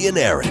Bucky and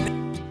Aaron.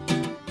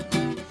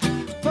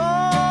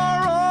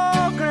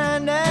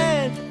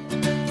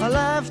 I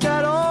laughed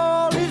at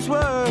all his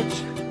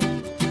words.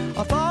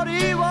 I thought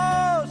he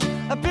was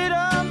a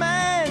bitter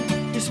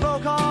man. He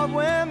spoke of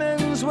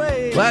women's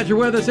ways. Glad you're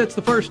with us. It's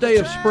the first day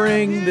of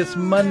spring this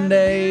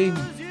Monday,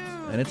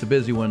 and it's a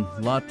busy one.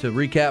 A lot to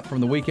recap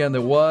from the weekend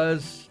that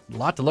was. A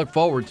lot to look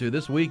forward to.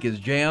 This week is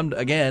jammed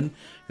again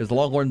because the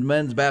Longhorns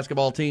men's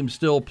basketball team's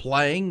still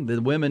playing.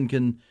 The women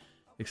can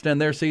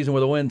extend their season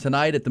with a win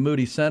tonight at the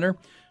Moody Center.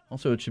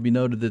 Also, it should be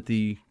noted that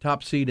the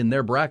top seed in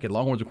their bracket,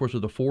 Longhorns, of course, are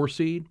the 4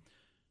 seed.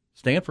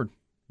 Stanford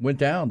went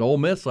down to Ole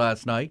Miss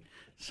last night,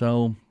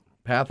 so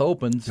path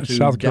opens to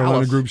South Carolina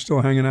Dallas. group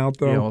still hanging out,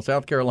 though. Yeah, well,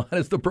 South Carolina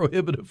is the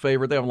prohibitive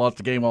favorite. They haven't lost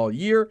a game all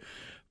year,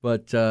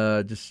 but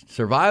just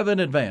survive in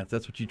advance.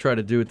 That's what you try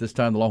to do at this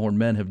time. The Longhorn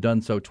men have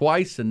done so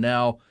twice, and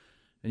now,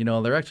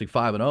 they're actually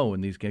 5-0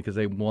 in these games because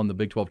they won the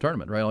Big 12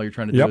 tournament, right? All you're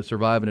trying to do is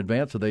survive in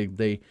advance, so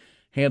they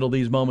handle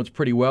these moments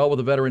pretty well with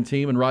a veteran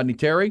team and Rodney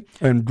Terry.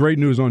 And great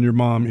news on your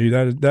mom, E.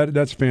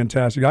 That's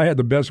fantastic. I had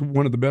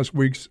one of the best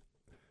weeks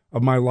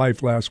of my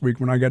life last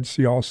week when I got to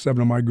see all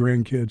 7 of my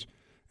grandkids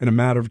in a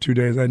matter of 2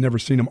 days. I had never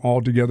seen them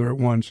all together at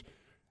once.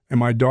 And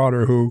my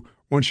daughter, who,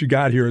 once she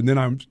got here, and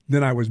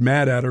then I was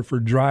mad at her for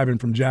driving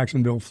from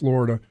Jacksonville,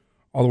 Florida,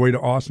 all the way to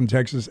Austin,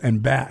 Texas,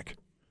 and back.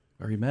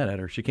 Are you mad at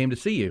her? She came to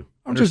see you.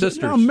 I'm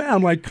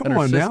like, come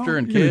on now.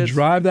 And you gonna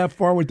drive that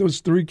far with those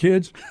 3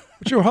 kids?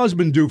 What's your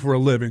husband do for a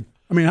living?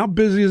 I mean, how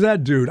busy is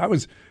that dude? I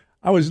was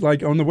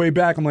like, on the way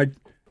back, I'm like,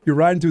 you're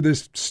riding through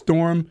this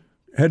storm,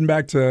 heading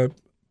back to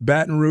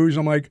Baton Rouge.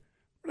 I'm like,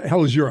 where the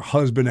hell is your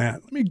husband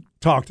at? Let me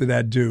talk to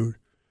that dude.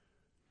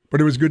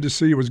 But it was good to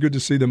see. It was good to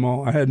see them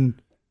all. I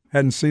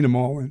hadn't seen them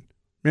all, and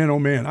man, oh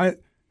man,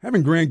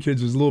 having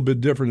grandkids is a little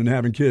bit different than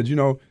having kids. You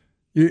know,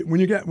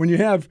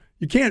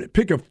 you can't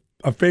pick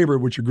a favorite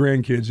with your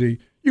grandkids. You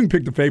can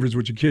pick the favorites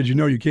with your kids. You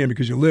know you can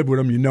because you live with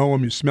them, you know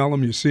them, you smell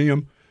them, you see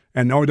them.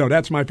 And oh no,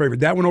 that's my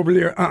favorite. That one over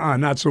there,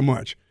 not so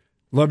much.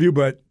 Love you,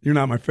 but you're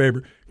not my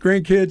favorite.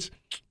 Grandkids,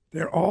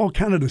 they're all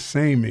kind of the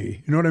same.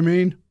 You know what I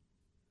mean?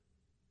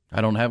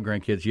 I don't have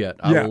grandkids yet.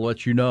 I will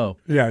let you know.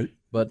 Yeah.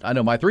 But I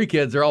know my 3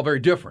 kids, they're all very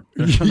different.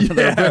 Yeah,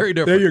 they're very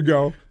different. There you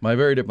go. My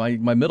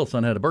middle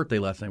son had a birthday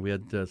last night. We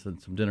had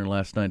some dinner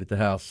last night at the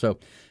house. So,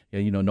 yeah,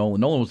 you know,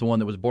 Nolan was the one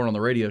that was born on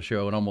the radio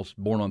show and almost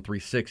born on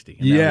 360.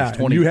 And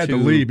and you had to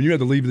leave. And you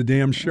had to leave the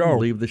damn show.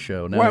 Leave the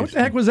show. Why? What the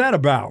heck was that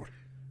about?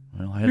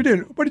 Well,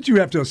 What did you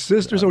have to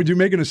assist or something? Did you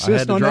make an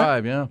assist on that? I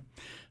had to drive, yeah.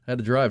 I had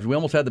to drive. We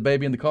almost had the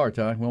baby in the car,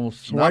 Ty. We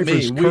almost. Wife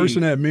was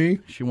cursing at me.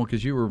 She won't,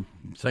 because you were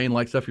saying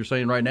like stuff you're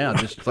saying right now.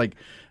 Just like,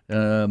 you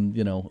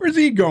know. Where's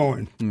he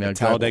going?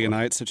 Talladega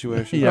Nights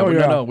situation. Yeah,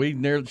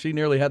 no. She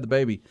nearly had the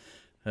baby.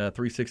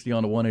 360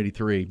 on to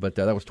 183, but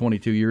that was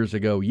 22 years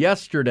ago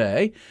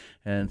yesterday,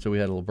 and so we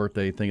had a little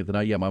birthday thing at the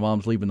night. Yeah, my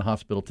mom's leaving the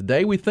hospital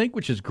today, we think,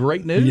 which is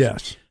great news.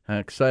 Yes.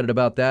 Excited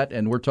about that,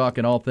 and we're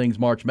talking all things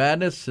March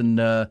Madness and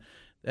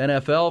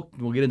NFL.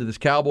 We'll get into this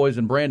Cowboys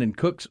and Brandon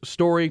Cooks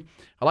story.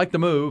 I like the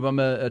move. I'm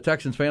a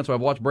Texans fan, so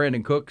I've watched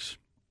Brandon Cooks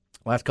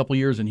last couple of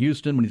years in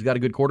Houston. When he's got a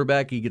good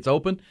quarterback, he gets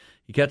open.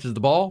 He catches the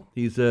ball.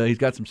 He's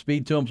got some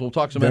speed to him, so we'll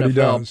talk some NFL. He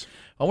does.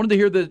 I wanted to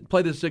hear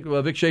play this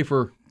Vic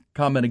Schaefer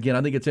comment again.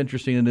 I think it's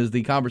interesting, and is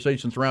the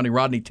conversation surrounding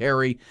Rodney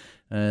Terry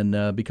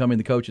and becoming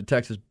the coach at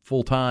Texas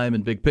full-time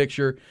and big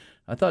picture.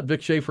 I thought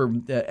Vic Schaefer,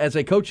 as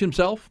a coach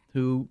himself,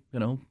 who, you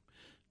know,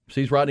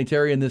 sees Rodney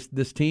Terry and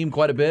this team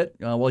quite a bit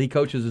while he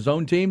coaches his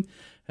own team,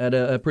 had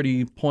a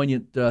pretty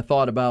poignant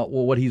thought about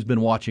what he's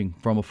been watching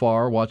from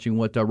afar, watching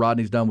what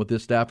Rodney's done with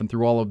this staff and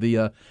through all of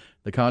the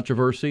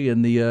controversy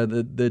and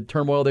the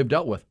turmoil they've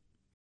dealt with.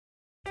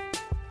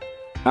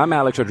 I'm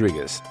Alex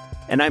Rodriguez.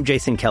 And I'm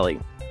Jason Kelly.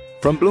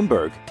 From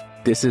Bloomberg,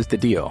 this is The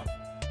Deal.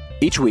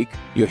 Each week,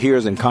 you'll hear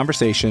us in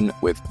conversation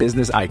with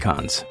business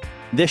icons.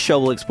 This show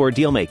will explore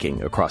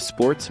deal-making across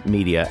sports,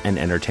 media, and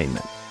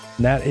entertainment.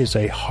 That is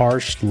a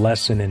harsh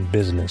lesson in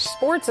business.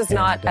 Sports is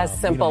not as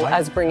simple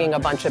as bringing a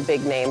bunch of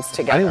big names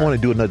together. I didn't want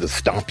to do another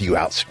stomp you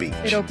out speech.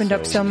 It opened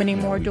up so many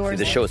more doors.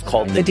 The show is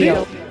called The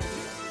Deal.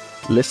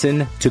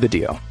 Listen to The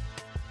Deal.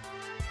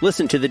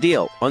 Listen to The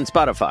Deal on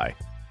Spotify.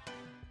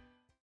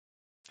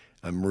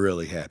 I'm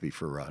really happy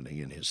for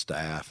Rodney and his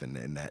staff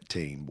and that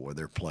team. Boy,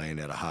 they're playing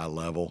at a high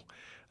level.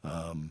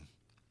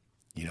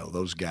 You know,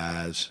 those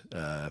guys,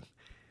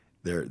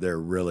 they're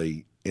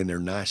really – and they're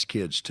nice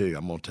kids too.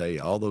 I'm going to tell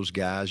you, all those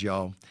guys,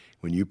 y'all,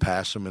 when you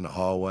pass them in the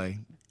hallway,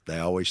 they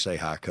always say,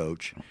 "Hi,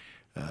 Coach.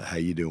 How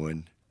you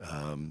doing?"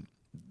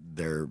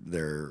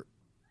 They're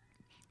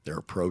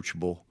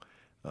approachable.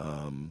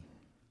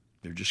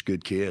 They're just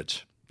good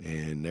kids.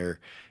 And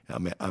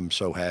I'm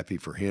so happy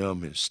for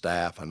him, his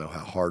staff. I know how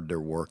hard they're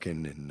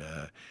working, and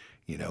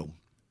you know,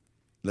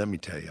 let me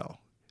tell y'all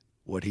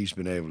what he's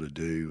been able to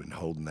do in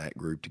holding that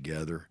group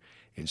together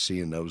and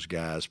seeing those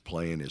guys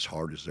playing as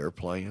hard as they're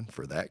playing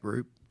for that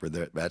group, for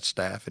that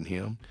staff and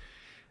him.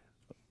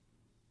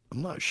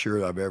 I'm not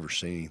sure I've ever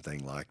seen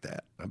anything like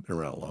that. I've been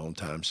around a long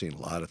time, seen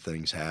a lot of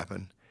things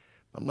happen.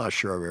 I'm not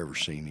sure I've ever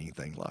seen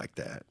anything like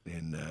that,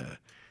 and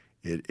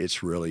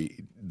it's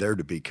really, they're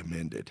to be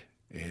commended.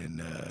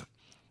 And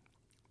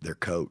they're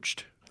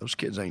coached. Those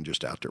kids ain't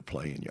just out there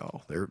playing,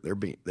 y'all.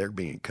 They're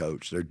being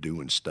coached. They're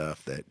doing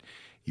stuff that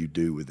you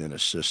do within a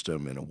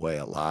system and a way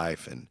of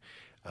life. And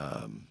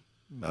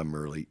I'm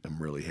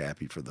really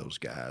happy for those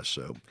guys.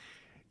 So,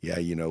 yeah,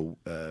 you know,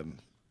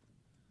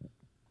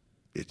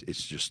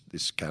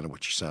 it's kind of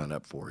what you sign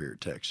up for here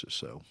at Texas.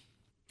 So.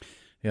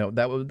 You know,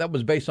 that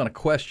was based on a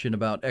question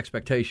about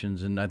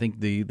expectations, and I think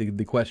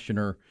the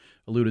questioner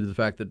alluded to the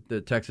fact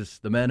that Texas,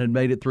 the men had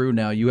made it through.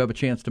 Now you have a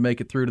chance to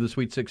make it through to the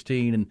Sweet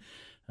 16,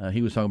 and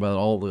he was talking about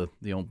all the,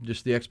 you know,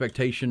 just the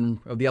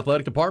expectation of the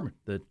athletic department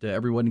that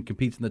everyone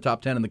competes in the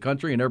top 10 in the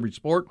country in every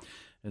sport.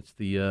 It's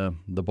the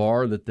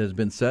bar that has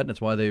been set, and that's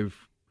why they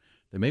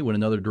may win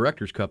another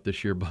Directors' Cup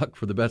this year, Buck,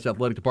 for the best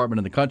athletic department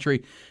in the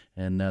country,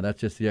 and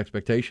that's just the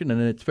expectation. And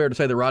it's fair to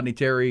say that Rodney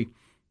Terry,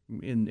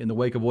 in the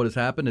wake of what has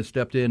happened, has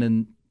stepped in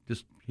and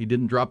just he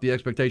didn't drop the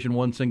expectation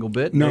one single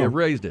bit. No, they have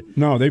raised it.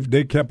 No,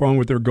 they kept on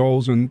with their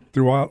goals, and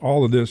throughout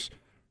all of this,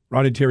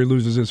 Rodney Terry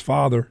loses his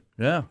father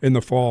in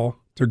the fall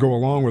to go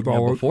along with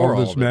all of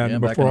this,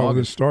 man. Before all of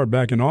this started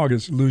back in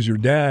August, lose your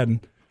dad,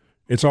 and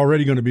it's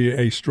already going to be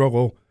a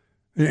struggle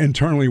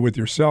internally with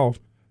yourself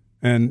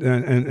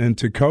and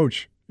to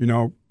coach, you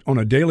know, on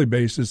a daily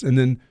basis. And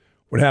then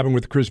what happened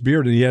with Chris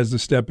Beard, and he has to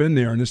step in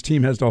there, and this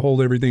team has to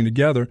hold everything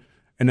together,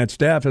 and that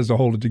staff has to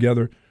hold it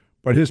together.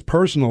 But his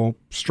personal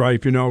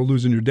strife, you know,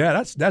 losing your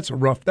dad, that's a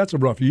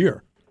rough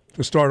year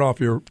to start off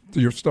your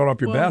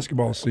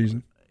basketball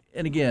season.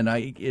 And again,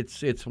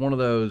 it's one of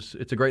those.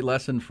 It's a great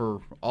lesson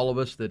for all of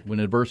us that when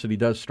adversity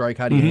does strike,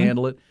 how do you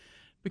handle it?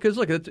 Because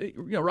look,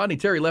 Rodney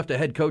Terry left a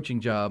head coaching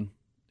job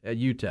at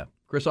UTEP.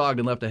 Chris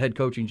Ogden left a head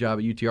coaching job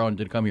at UTR and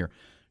didn't come here.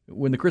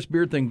 When the Chris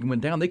Beard thing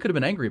went down, they could have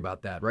been angry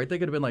about that, right? They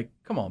could have been like,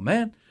 "Come on,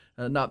 man."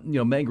 Not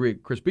angry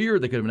at Chris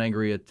Beard. They could have been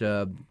angry at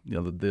the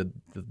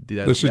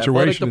situation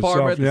athletic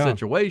department, itself, yeah. the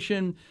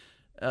situation.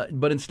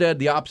 But instead,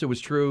 the opposite was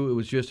true. It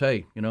was just,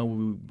 hey,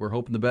 we're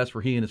hoping the best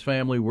for he and his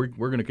family. We're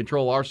going to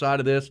control our side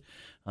of this.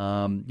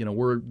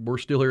 We're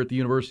still here at the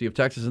University of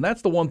Texas, and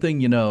that's the one thing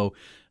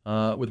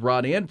with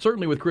Rodney and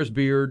certainly with Chris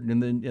Beard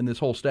and this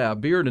whole staff,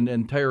 Beard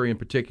and Terry in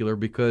particular,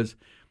 because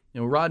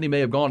Rodney may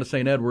have gone to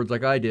St. Edwards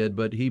like I did,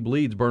 but he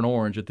bleeds burnt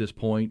orange at this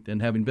point.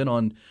 And having been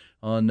on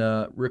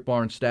Rick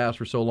Barnes' staff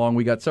for so long,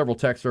 we got several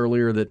texts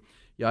earlier that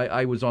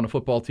I was on a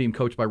football team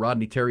coached by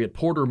Rodney Terry at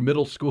Porter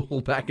Middle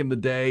School back in the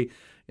day.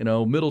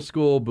 Middle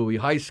school, Bowie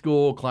High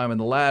School, climbing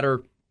the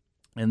ladder,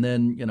 and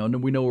then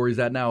we know where he's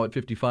at now at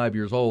 55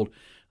 years old.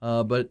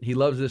 But he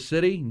loves this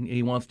city.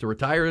 He wants to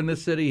retire in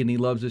this city, and he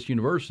loves this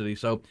university.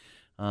 So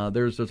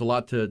there's a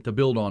lot to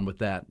build on with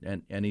that,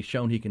 and he's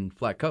shown he can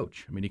flat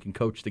coach. I mean, he can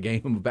coach the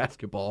game of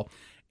basketball,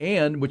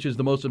 and which is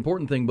the most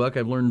important thing, Buck.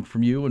 I've learned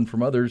from you and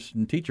from others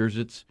and teachers.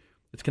 It's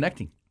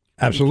connecting.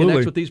 Absolutely, he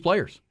connects with these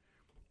players.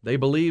 They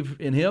believe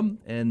in him,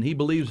 and he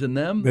believes in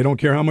them. They don't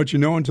care how much you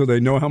know until they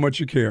know how much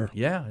you care.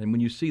 Yeah, and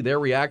when you see their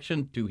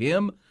reaction to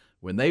him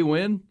when they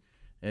win,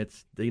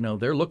 it's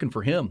they're looking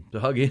for him to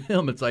hug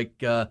him. It's like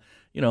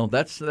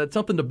that's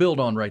something to build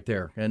on right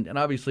there. And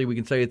obviously we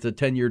can say it's a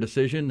 10-year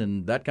decision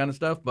and that kind of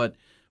stuff, but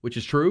which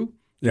is true.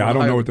 Yeah, I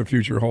don't know what the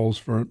future holds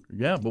for him.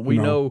 Yeah, but we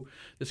know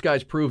this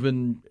guy's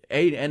proven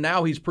and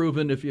now he's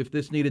proven if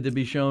this needed to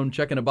be shown,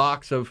 checking a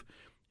box of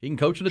he can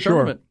coach in a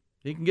tournament.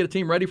 He can get a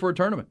team ready for a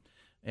tournament.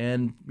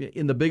 And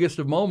in the biggest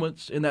of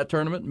moments in that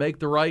tournament, make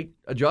the right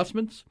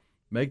adjustments,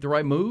 make the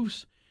right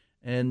moves.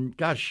 And,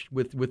 gosh,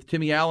 with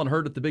Timmy Allen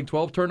hurt at the Big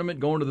 12 tournament,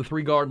 going to the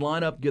three-guard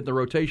lineup, getting the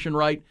rotation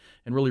right,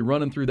 and really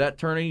running through that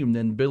tourney, and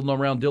then building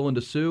around Dylan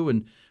DeSue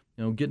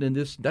and getting in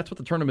this. That's what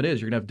the tournament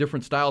is. You're going to have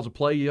different styles of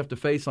play you have to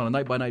face on a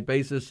night-by-night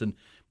basis, and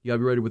you got to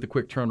be ready with a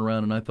quick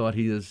turnaround. And I thought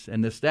he is,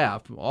 and this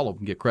staff, all of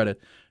them get credit,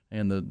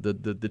 and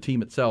the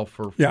team itself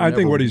for I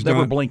think what he's never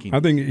done, blinking. I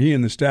think he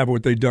and the staff,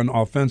 what they've done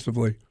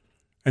offensively,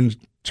 and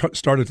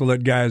started to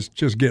let guys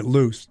just get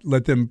loose,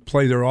 let them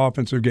play their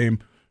offensive game.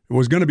 It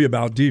was going to be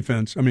about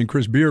defense. I mean,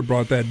 Chris Beard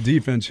brought that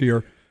defense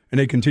here, and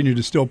they continue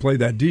to still play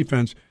that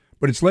defense.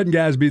 But it's letting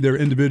guys be their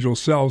individual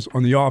selves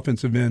on the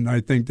offensive end.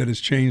 I think that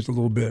has changed a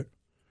little bit,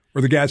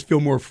 where the guys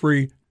feel more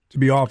free to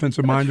be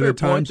offensive-minded at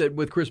times. That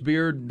with Chris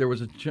Beard, there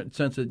was a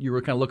sense that you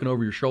were kind of looking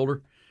over your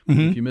shoulder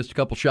Mm-hmm. if you missed a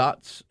couple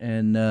shots,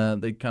 and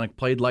they kind of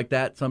played like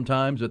that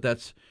sometimes. But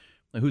that's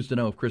who's to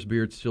know if Chris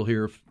Beard's still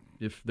here,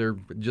 if they're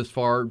just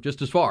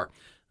as far,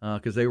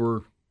 because they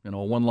were a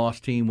one-loss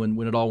team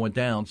when it all went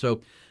down.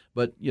 So.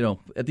 But,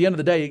 at the end of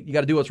the day, you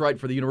got to do what's right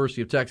for the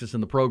University of Texas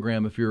and the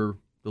program if you're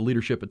the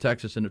leadership at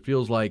Texas. And it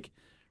feels like,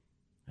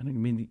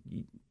 you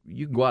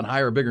can go out and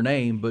hire a bigger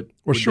name, but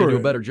would they do a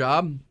better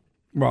job?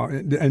 Well,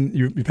 and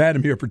you've had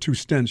him here for 2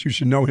 stints. You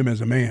should know him as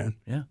a man.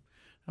 Yeah.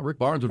 Rick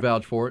Barnes would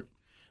vouch for it.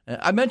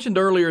 I mentioned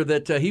earlier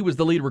that he was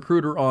the lead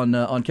recruiter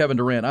on Kevin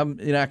Durant. I'm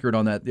inaccurate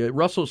on that.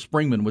 Russell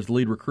Springman was the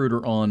lead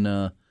recruiter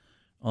on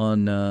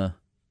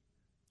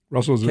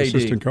Russell's an KD.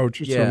 assistant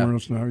coach somewhere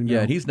else now.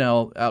 Yeah, he's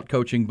now out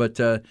coaching. But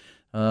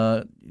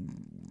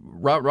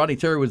Rodney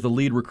Terry was the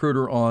lead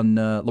recruiter on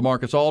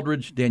LaMarcus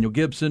Aldridge, Daniel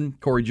Gibson,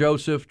 Corey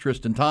Joseph,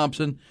 Tristan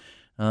Thompson.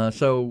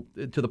 So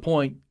to the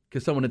point,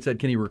 because someone had said,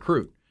 can he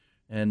recruit?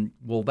 And,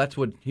 well, that's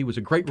what he was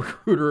a great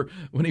recruiter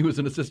when he was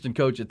an assistant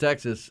coach at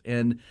Texas.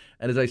 And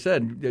as I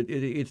said,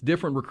 it's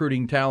different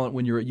recruiting talent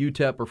when you're at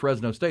UTEP or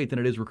Fresno State than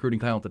it is recruiting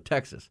talent at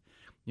Texas.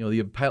 The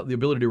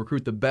ability to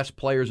recruit the best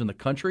players in the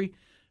country.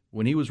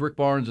 When he was Rick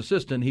Barnes'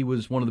 assistant, he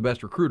was one of the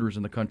best recruiters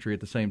in the country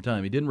at the same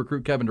time. He didn't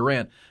recruit Kevin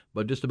Durant,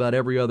 but just about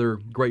every other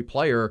great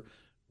player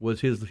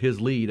was his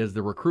lead as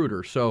the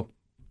recruiter. So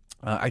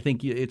I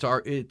think it's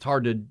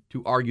hard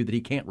to argue that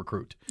he can't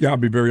recruit. Yeah, I'll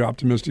be very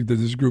optimistic that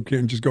this group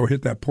can just go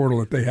hit that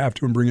portal if they have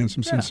to and bring in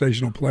some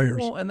sensational players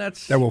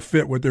that will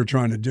fit what they're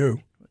trying to do.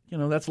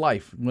 That's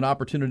life. When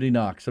opportunity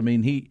knocks. I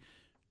mean,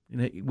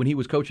 when he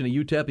was coaching at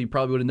UTEP, he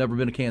probably would have never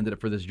been a candidate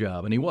for this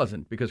job, and he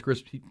wasn't because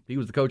he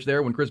was the coach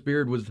there when Chris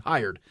Beard was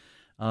hired,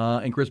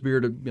 and Chris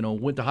Beard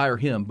went to hire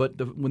him.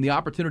 But when the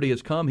opportunity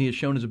has come, he has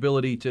shown his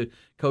ability to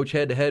coach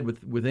head to head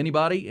with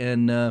anybody,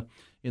 and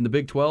in the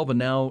Big 12, and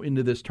now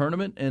into this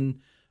tournament.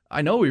 And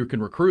I know he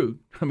can recruit.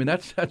 I mean,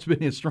 that's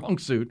been his strong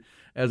suit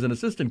as an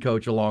assistant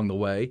coach along the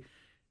way.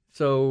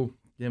 So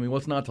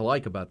what's not to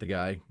like about the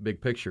guy?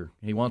 Big picture,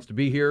 he wants to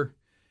be here.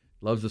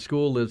 Loves the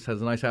school, has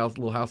a nice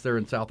little house there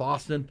in South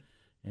Austin,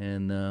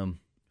 and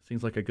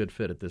seems like a good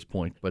fit at this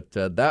point. But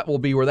that will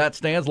be where that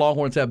stands.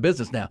 Longhorns have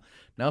business now.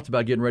 Now it's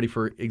about getting ready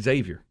for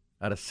Xavier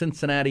out of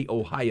Cincinnati,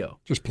 Ohio.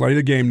 Just play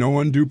the game. No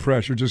undue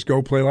pressure. Just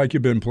go play like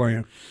you've been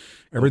playing.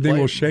 Everything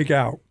will shake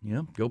out.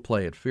 Yeah, go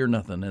play it. Fear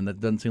nothing. And that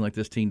doesn't seem like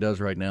this team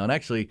does right now. And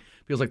actually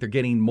feels like they're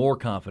getting more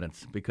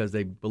confidence because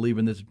they believe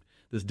in this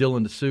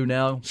Dylan DeSue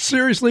now.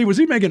 Seriously? Was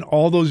he making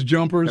all those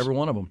jumpers? Every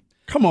one of them.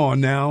 Come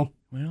on now.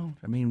 Well,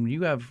 I mean,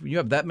 you have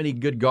that many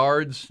good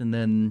guards, and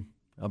then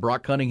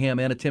Brock Cunningham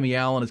and a Timmy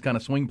Allen as kind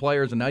of swing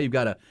players, and now you've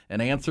got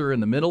an answer in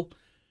the middle.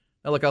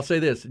 Now, look, I'll say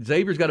this.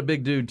 Xavier's got a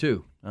big dude,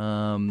 too.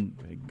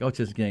 What's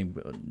his name?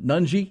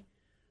 Nunge?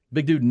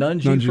 Big dude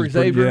Nunge for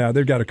Xavier. Yeah,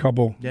 they've got a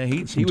couple. Yeah,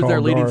 he was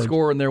their leading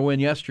scorer in their win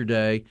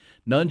yesterday.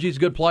 Nunge's a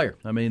good player.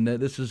 I mean,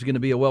 this is going to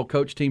be a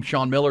well-coached team.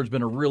 Sean Miller's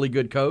been a really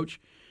good coach.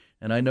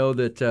 And I know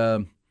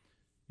that,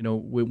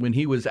 when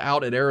he was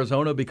out at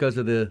Arizona because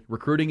of the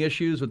recruiting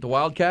issues with the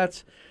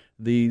Wildcats,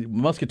 the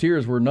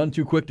Musketeers were none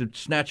too quick to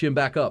snatch him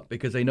back up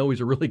because they know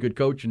he's a really good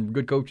coach, and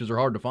good coaches are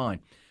hard to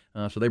find.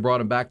 So they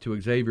brought him back to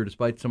Xavier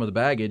despite some of the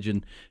baggage,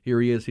 and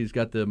here he is. He's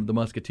got the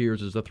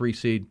Musketeers as a 3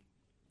 seed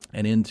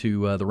and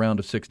into the round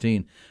of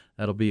 16.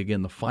 That'll be,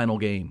 again, the final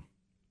game.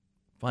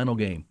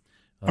 Friday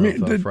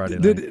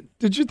night.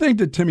 Did you think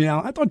that Timmy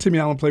Allen – I thought Timmy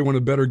Allen played one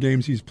of the better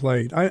games he's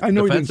played. I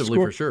know he didn't score. Defensively,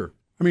 for sure.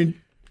 I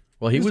mean –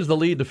 well, he was the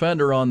lead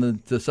defender on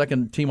the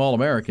second-team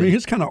All-American. I mean,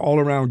 his kind of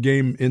all-around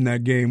game in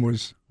that game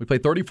was – We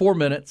played 34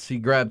 minutes. He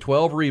grabbed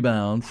 12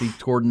 rebounds. He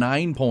scored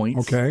 9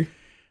 points. Okay.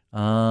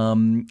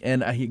 And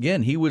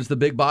again, he was the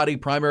big-body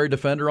primary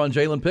defender on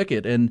Jalen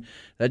Pickett, and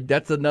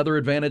that's another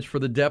advantage for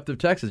the depth of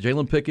Texas.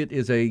 Jalen Pickett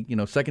is a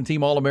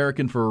second-team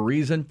All-American for a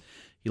reason.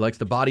 He likes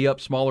to body up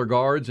smaller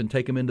guards and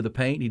take them into the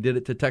paint. He did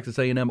it to Texas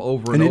A&M over and over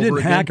again. And he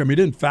didn't hack him. He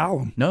didn't foul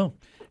him. No.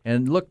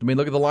 And look at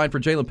the line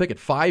for Jalen Pickett,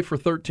 5 for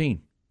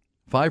 13.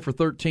 5 for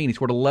 13. He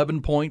scored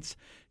 11 points.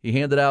 He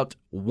handed out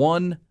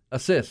 1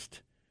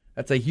 assist.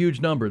 That's a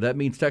huge number. That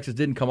means Texas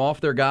didn't come off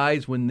their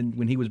guys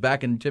when he was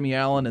back in Timmy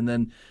Allen, and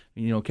then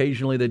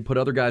occasionally they'd put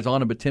other guys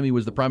on him, but Timmy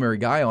was the primary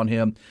guy on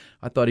him.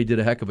 I thought he did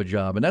a heck of a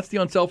job, and that's the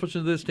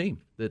unselfishness of this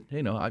team. That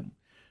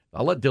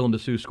I'll let Dylan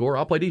Dessou score.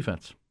 I'll play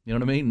defense. You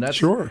know what I mean?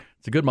 Sure.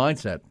 It's a good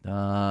mindset.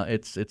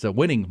 It's a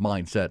winning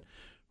mindset.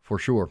 For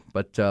sure,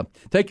 but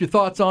take your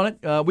thoughts on it.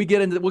 We'll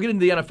get into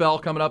the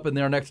NFL coming up in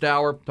our next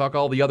hour. Talk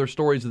all the other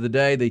stories of the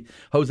day. The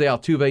Jose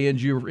Altuve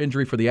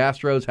injury for the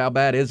Astros. How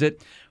bad is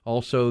it?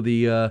 Also,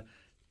 the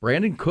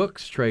Brandon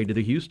Cooks trade to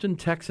the Houston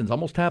Texans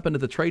almost happened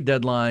at the trade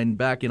deadline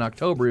back in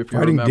October. If you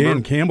remember,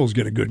 Dan Campbell's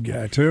get a good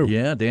guy too.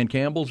 Yeah, Dan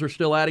Campbell's are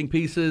still adding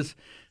pieces,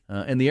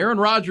 and the Aaron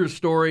Rodgers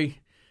story.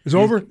 Is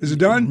over? Is it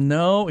done?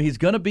 No, he's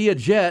going to be a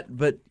Jet,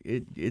 but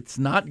it's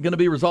not going to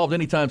be resolved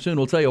anytime soon.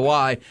 We'll tell you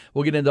why.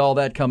 We'll get into all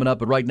that coming up,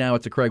 but right now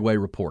it's a Craig Way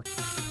Report.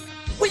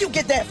 Where you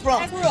get that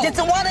from? Did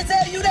Tawana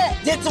tell you that?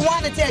 Did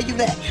Tawana tell you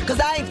that? Because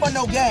I ain't for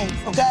no games,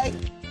 okay?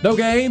 No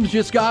games,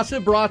 just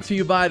gossip, brought to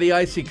you by the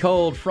icy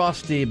cold,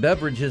 frosty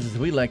beverages, as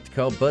we like to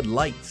call Bud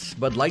Lights.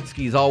 Bud Light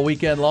skis all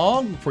weekend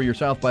long for your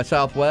South by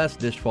Southwest,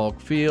 Disch-Falk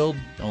Field.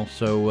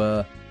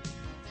 Also,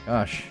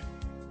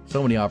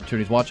 so many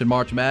opportunities. Watching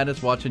March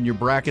Madness, watching your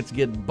brackets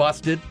get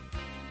busted.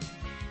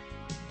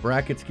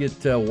 Brackets get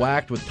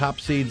whacked with top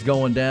seeds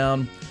going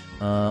down.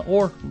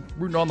 Or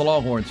rooting on the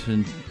Longhorns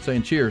and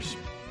saying cheers.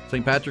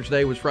 St. Patrick's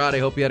Day was Friday.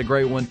 Hope you had a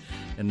great one.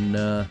 And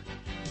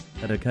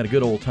had a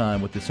good old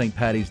time with the St.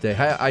 Patty's Day.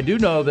 I do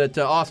know that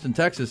Austin,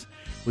 Texas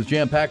was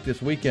jam-packed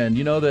this weekend.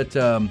 You know that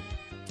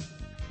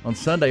on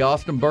Sunday,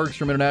 Austin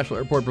Bergstrom International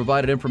Airport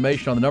provided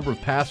information on the number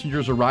of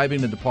passengers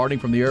arriving and departing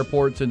from the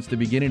airport since the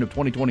beginning of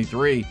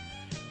 2023.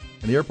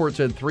 And the airport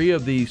said 3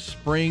 of the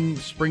spring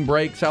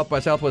break South by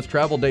Southwest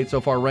travel dates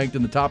so far ranked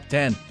in the top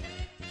 10.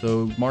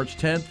 So March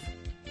 10th,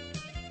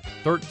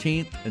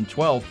 13th, and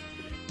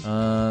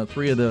 12th,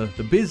 3 of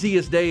the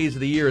busiest days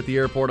of the year at the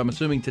airport. I'm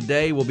assuming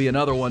today will be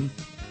another one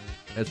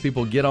as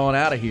people get on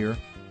out of here.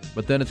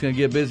 But then it's going to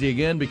get busy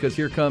again because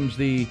here comes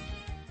the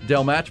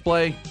Dell Match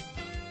Play.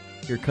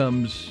 Here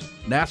comes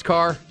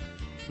NASCAR,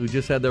 who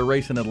just had their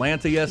race in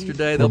Atlanta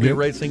yesterday. They'll be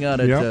racing out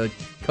at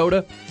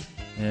COTA.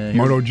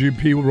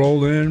 MotoGP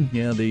rolled in.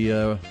 Yeah,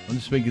 I'm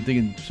just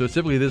thinking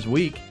specifically this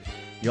week.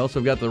 You also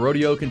got the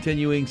rodeo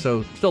continuing,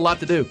 so still a lot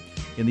to do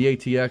in the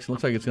ATX. It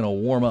looks like it's going to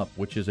warm up,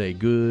 which is a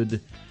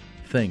good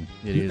thing.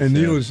 It is. And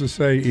needless to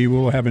say, he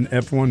will have an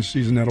F1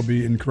 season that'll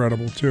be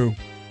incredible, too,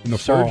 in the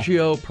fall.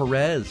 Sergio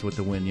Perez with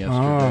the win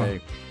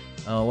yesterday.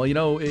 Well,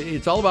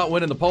 it's all about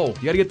winning the pole.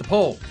 You got to get the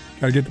pole.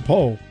 Got to get the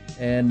pole.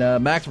 And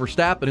Max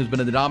Verstappen, who's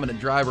been the dominant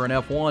driver in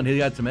F1, he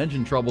had some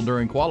engine trouble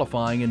during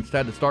qualifying and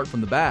had to start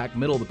from the back,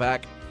 middle of the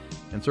pack.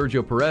 And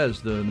Sergio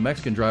Perez, the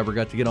Mexican driver,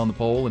 got to get on the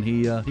pole, and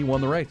he won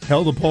the race.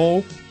 Held the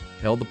pole?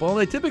 Held the pole.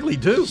 They typically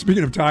do.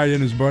 Speaking of tying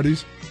in his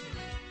buddies.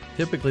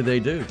 Typically they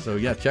do. So,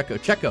 yeah,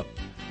 Checo.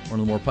 One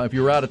of the more. If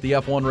you were out at the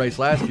F1 race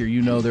last year,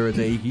 you know there is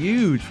a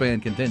huge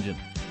fan contingent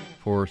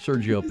for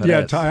Sergio Perez.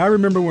 Yeah, Ty, I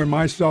remember when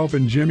myself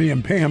and Jimmy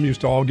and Pam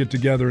used to all get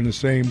together in the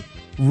same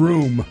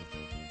room.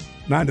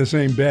 Not in the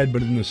same bed,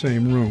 but in the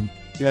same room.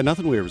 Yeah,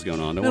 nothing weird was going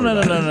on.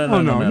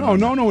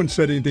 No one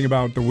said anything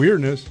about the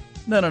weirdness.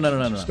 No.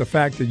 It's the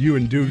fact that you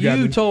and Dude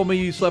You told me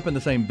you slept in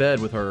the same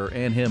bed with her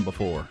and him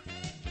before.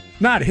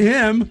 Not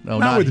him. No,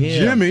 not with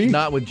him. Jimmy.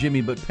 Not with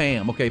Jimmy, but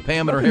Pam. Okay,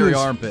 Pam and her hairy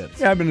armpits.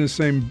 Yeah, I've been in the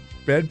same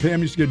bed.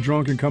 Pam used to get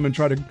drunk and come and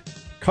try to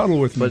cuddle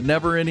with me. But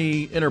never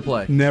any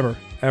interplay? Never,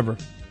 ever.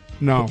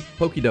 No.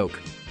 Pokey doke?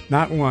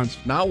 Not once.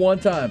 Not one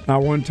time?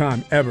 Not one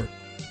time, ever.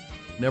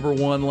 Never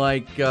one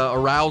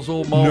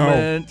arousal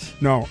moment?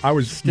 No, I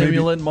was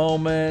stimulant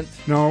moment?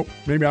 No,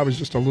 maybe I was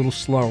just a little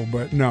slow,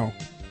 but no.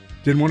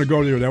 Didn't want to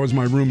go there. That was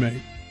my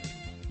roommate.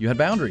 You had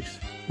boundaries.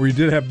 We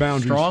did have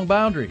boundaries. Strong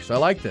boundaries. I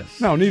like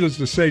this. No, needless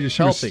to say,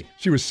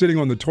 she was sitting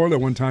on the toilet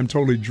one time,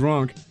 totally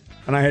drunk,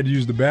 and I had to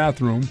use the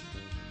bathroom,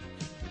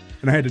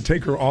 and I had to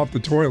take her off the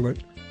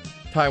toilet.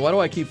 Ty, why do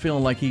I keep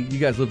feeling like you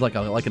guys live like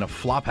in a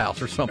flop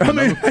house or something? I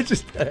mean,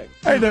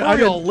 How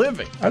y'all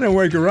living? I didn't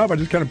wake her up. I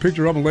just kind of picked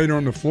her up and laid her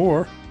on the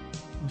floor.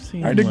 I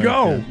had to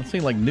go. It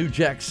seemed like New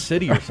Jack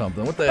City or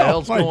something. What the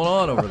hell's going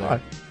on over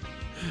there?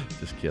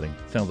 Just kidding.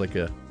 Sounds like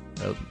a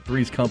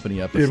Three's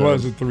Company episode. It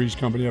was a Three's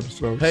Company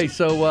episode. Hey,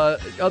 so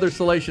other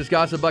salacious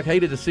gossip, Buck,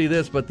 hated to see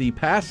this, but the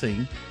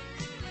passing.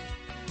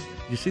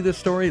 You see this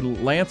story?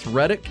 Lance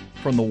Reddick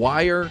from The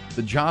Wire,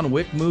 the John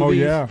Wick movies. Oh,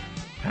 yeah.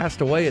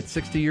 Passed away at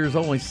 60 years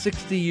old, only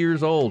 60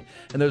 years old.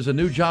 And there's a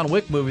new John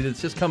Wick movie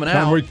that's just coming out.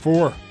 John Wick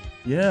 4.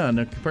 Yeah, and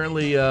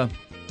apparently the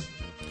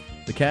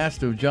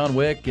cast of John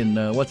Wick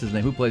and what's his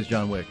name? Who plays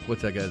John Wick?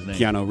 What's that guy's name?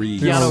 Keanu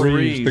Reeves. Keanu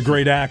Reeves, the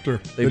great actor.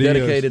 They've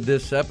dedicated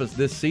this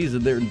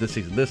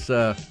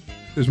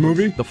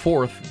movie, the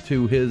fourth,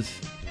 to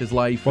his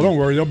life. Well, don't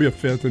worry, there'll be a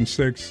fifth and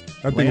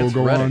sixth. That thing will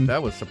go Reddick, on.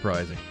 That was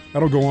surprising.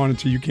 That'll go on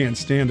until you can't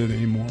stand it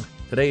anymore.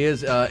 Today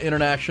is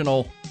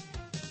International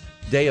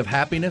Day of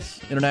Happiness,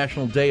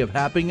 International Day of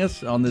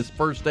Happiness on this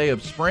first day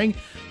of spring.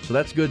 So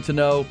that's good to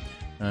know.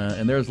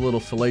 And there's a little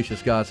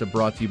salacious gossip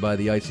brought to you by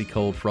the icy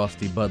cold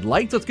frosty Bud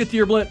Lights. Let's get to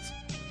your Blitz.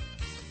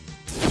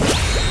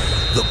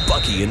 The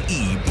Bucky and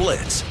E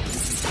Blitz.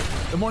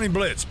 The Morning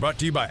Blitz brought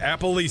to you by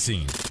Apple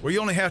Leasing, where you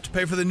only have to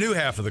pay for the new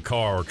half of the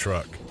car or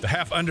truck, the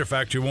half under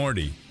factory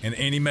warranty, and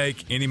any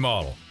make, any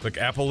model. Click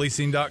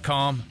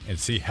appleleasing.com and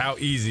see how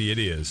easy it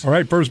is. All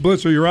right, first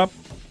Blitzer, you're up.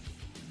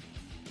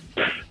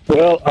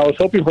 Well, I was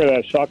hoping for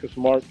that Shaka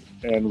Smart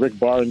and Rick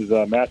Barnes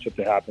matchup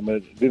to happen, but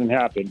it didn't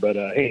happen. But,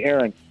 hey,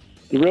 Aaron,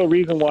 the real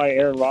reason why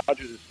Aaron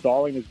Rodgers is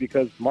stalling is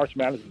because March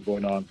Madness is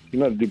going on. You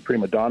know the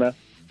prima donna?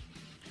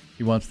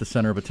 He wants the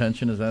center of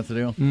attention. Is that the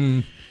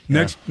deal?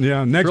 Next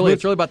It's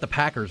Blitz. really about the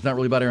Packers, not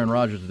really about Aaron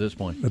Rodgers at this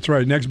point. That's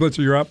right. Next Blitzer,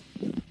 you're up.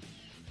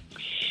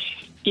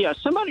 Yeah,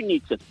 somebody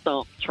needs to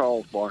thump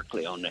Charles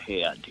Barkley on the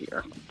head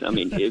here. I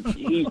mean, if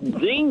he's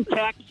dinged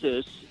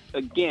Texas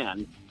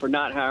again for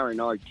not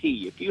hiring RT.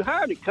 If you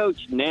hire the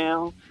coach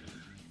now,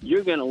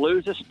 you're going to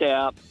lose a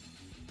step,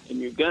 and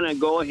you're going to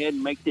go ahead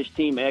and make this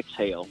team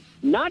exhale.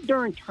 Not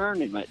during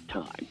tournament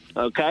time,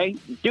 okay?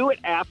 Do it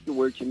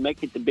afterwards and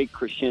make it the big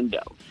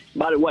crescendo.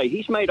 By the way,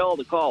 he's made all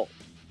the calls.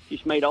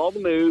 He's made all the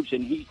moves,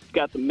 and he's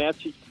got the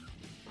message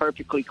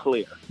perfectly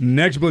clear.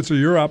 Next Blitzer,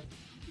 you're up.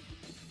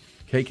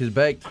 Cake is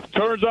baked.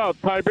 Turns out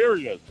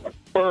Tiberius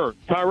or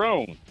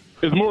Tyrone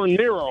is more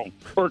Nero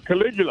or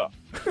Caligula.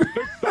 Big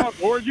dog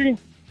orgy,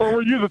 or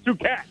were you the two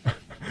cats?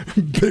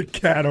 Big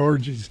cat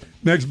orgies.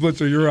 Next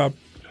Blitzer, you're up.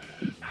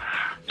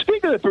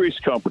 Speaking of the Three's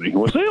Company,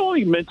 was there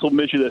only mental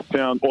midget that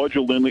found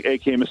Audra Lindley,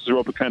 a.k.a. Mrs.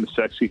 Roper, kind of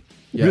sexy?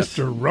 Yes.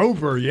 Mr.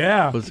 Roper,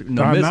 yeah. Mrs.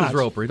 Knotts.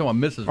 Roper. You don't want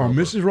Mrs. Roper. Oh,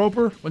 Mrs.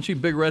 Roper? Wasn't she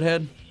big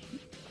redhead?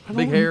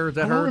 Big hair? Is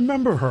that her? I don't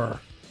remember her.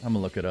 I'm going to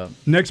look it up.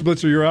 Next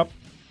Blitzer, you're up.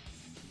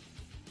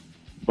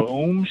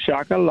 Boom,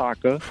 shaka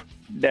laka,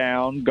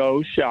 down,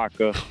 go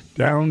shaka.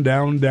 Down,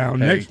 down, down.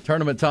 Hey, Next,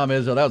 Tournament Tom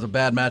Izzo, that was a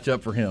bad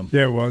matchup for him.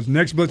 yeah, it was.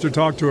 Next Blitzer,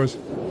 talk to us.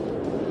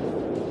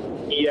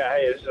 Yeah,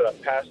 hey, this is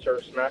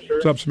Pastor Smasher.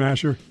 What's up,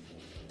 Smasher?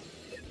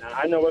 Now,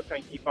 I know it's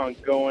going to keep on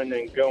going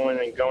and going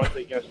and going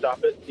until you're going to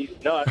stop it. These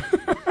nuts.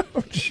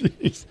 Oh,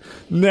 jeez.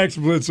 Next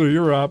Blitzer,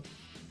 you're up.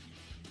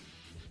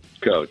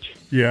 Coach,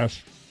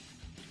 Yes.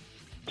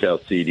 tell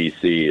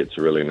CDC it's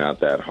really not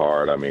that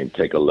hard. I mean,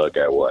 take a look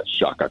at what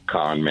Shaka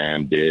Khan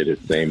Man did, his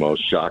same old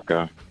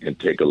Shaka, and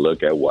take a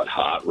look at what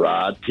Hot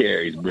Rod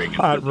Terry's bringing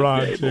Hot to the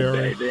Rod table,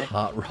 Terry. baby.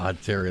 Hot Rod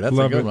Terry. That's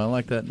Love a good it. one. I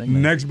like that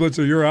nickname. Next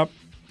Blitzer, you're up.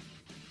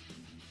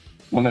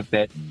 Wonder if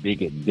that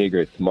bigot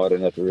digger is smart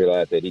enough to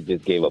realize that he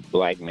just gave a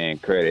black man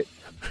credit.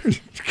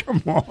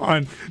 Come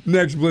on.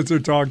 Next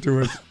Blitzer, talk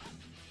to us.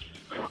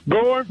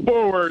 Going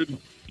forward,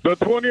 the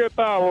 20th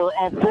hour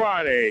on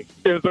Friday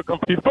is a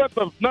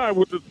defensive night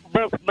with his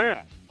best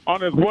man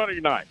on his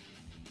wedding night.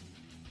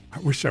 I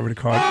wish I would have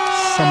caught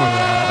some of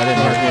that. I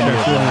didn't hear any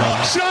of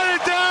that. Shut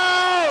it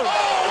down!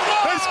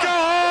 Let's go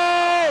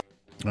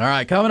home! All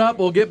right, coming up,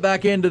 we'll get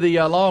back into the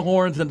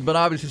Longhorns, but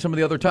obviously some of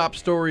the other top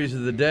stories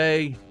of the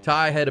day.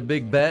 Ty had a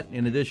big bet,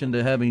 in addition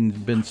to having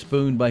been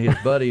spooned by his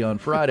buddy on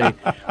Friday.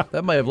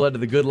 That may have led to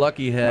the good luck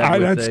he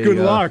had. That's good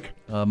luck.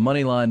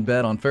 Money line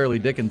bet on Fairleigh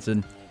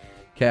Dickinson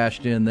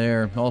cashed in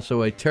there.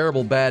 Also a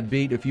terrible bad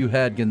beat if you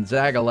had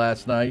Gonzaga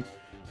last night,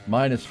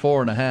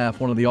 -4.5,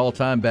 one of the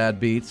all-time bad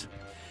beats.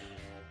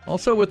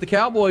 Also with the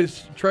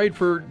Cowboys trade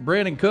for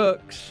Brandon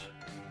Cooks,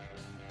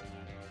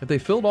 have they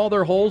filled all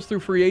their holes through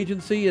free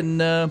agency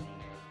and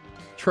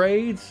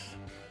trades?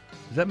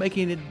 Is that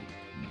making it,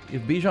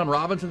 if Bijan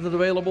Robinson's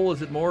available,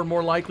 is it more and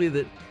more likely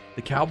that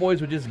the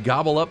Cowboys would just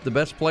gobble up the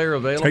best player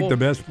available? Take the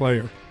best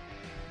player.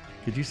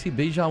 Could you see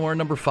Bijan wearing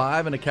number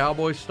 5 and a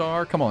Cowboys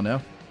star? Come on now.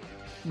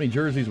 How many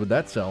jerseys would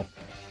that sell?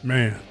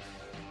 Man.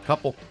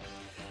 Couple.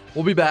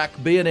 We'll be back.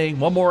 B&E,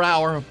 one more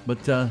hour,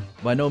 but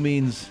by no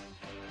means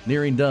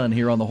nearing done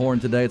here on the Horn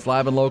today. It's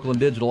live and local and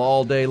digital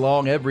all day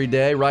long, every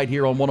day, right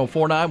here on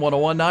 104.9,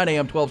 101.9,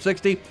 AM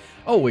 1260.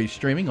 Always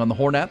streaming on the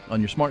Horn app,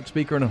 on your smart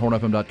speaker, and at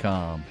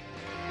hornfm.com.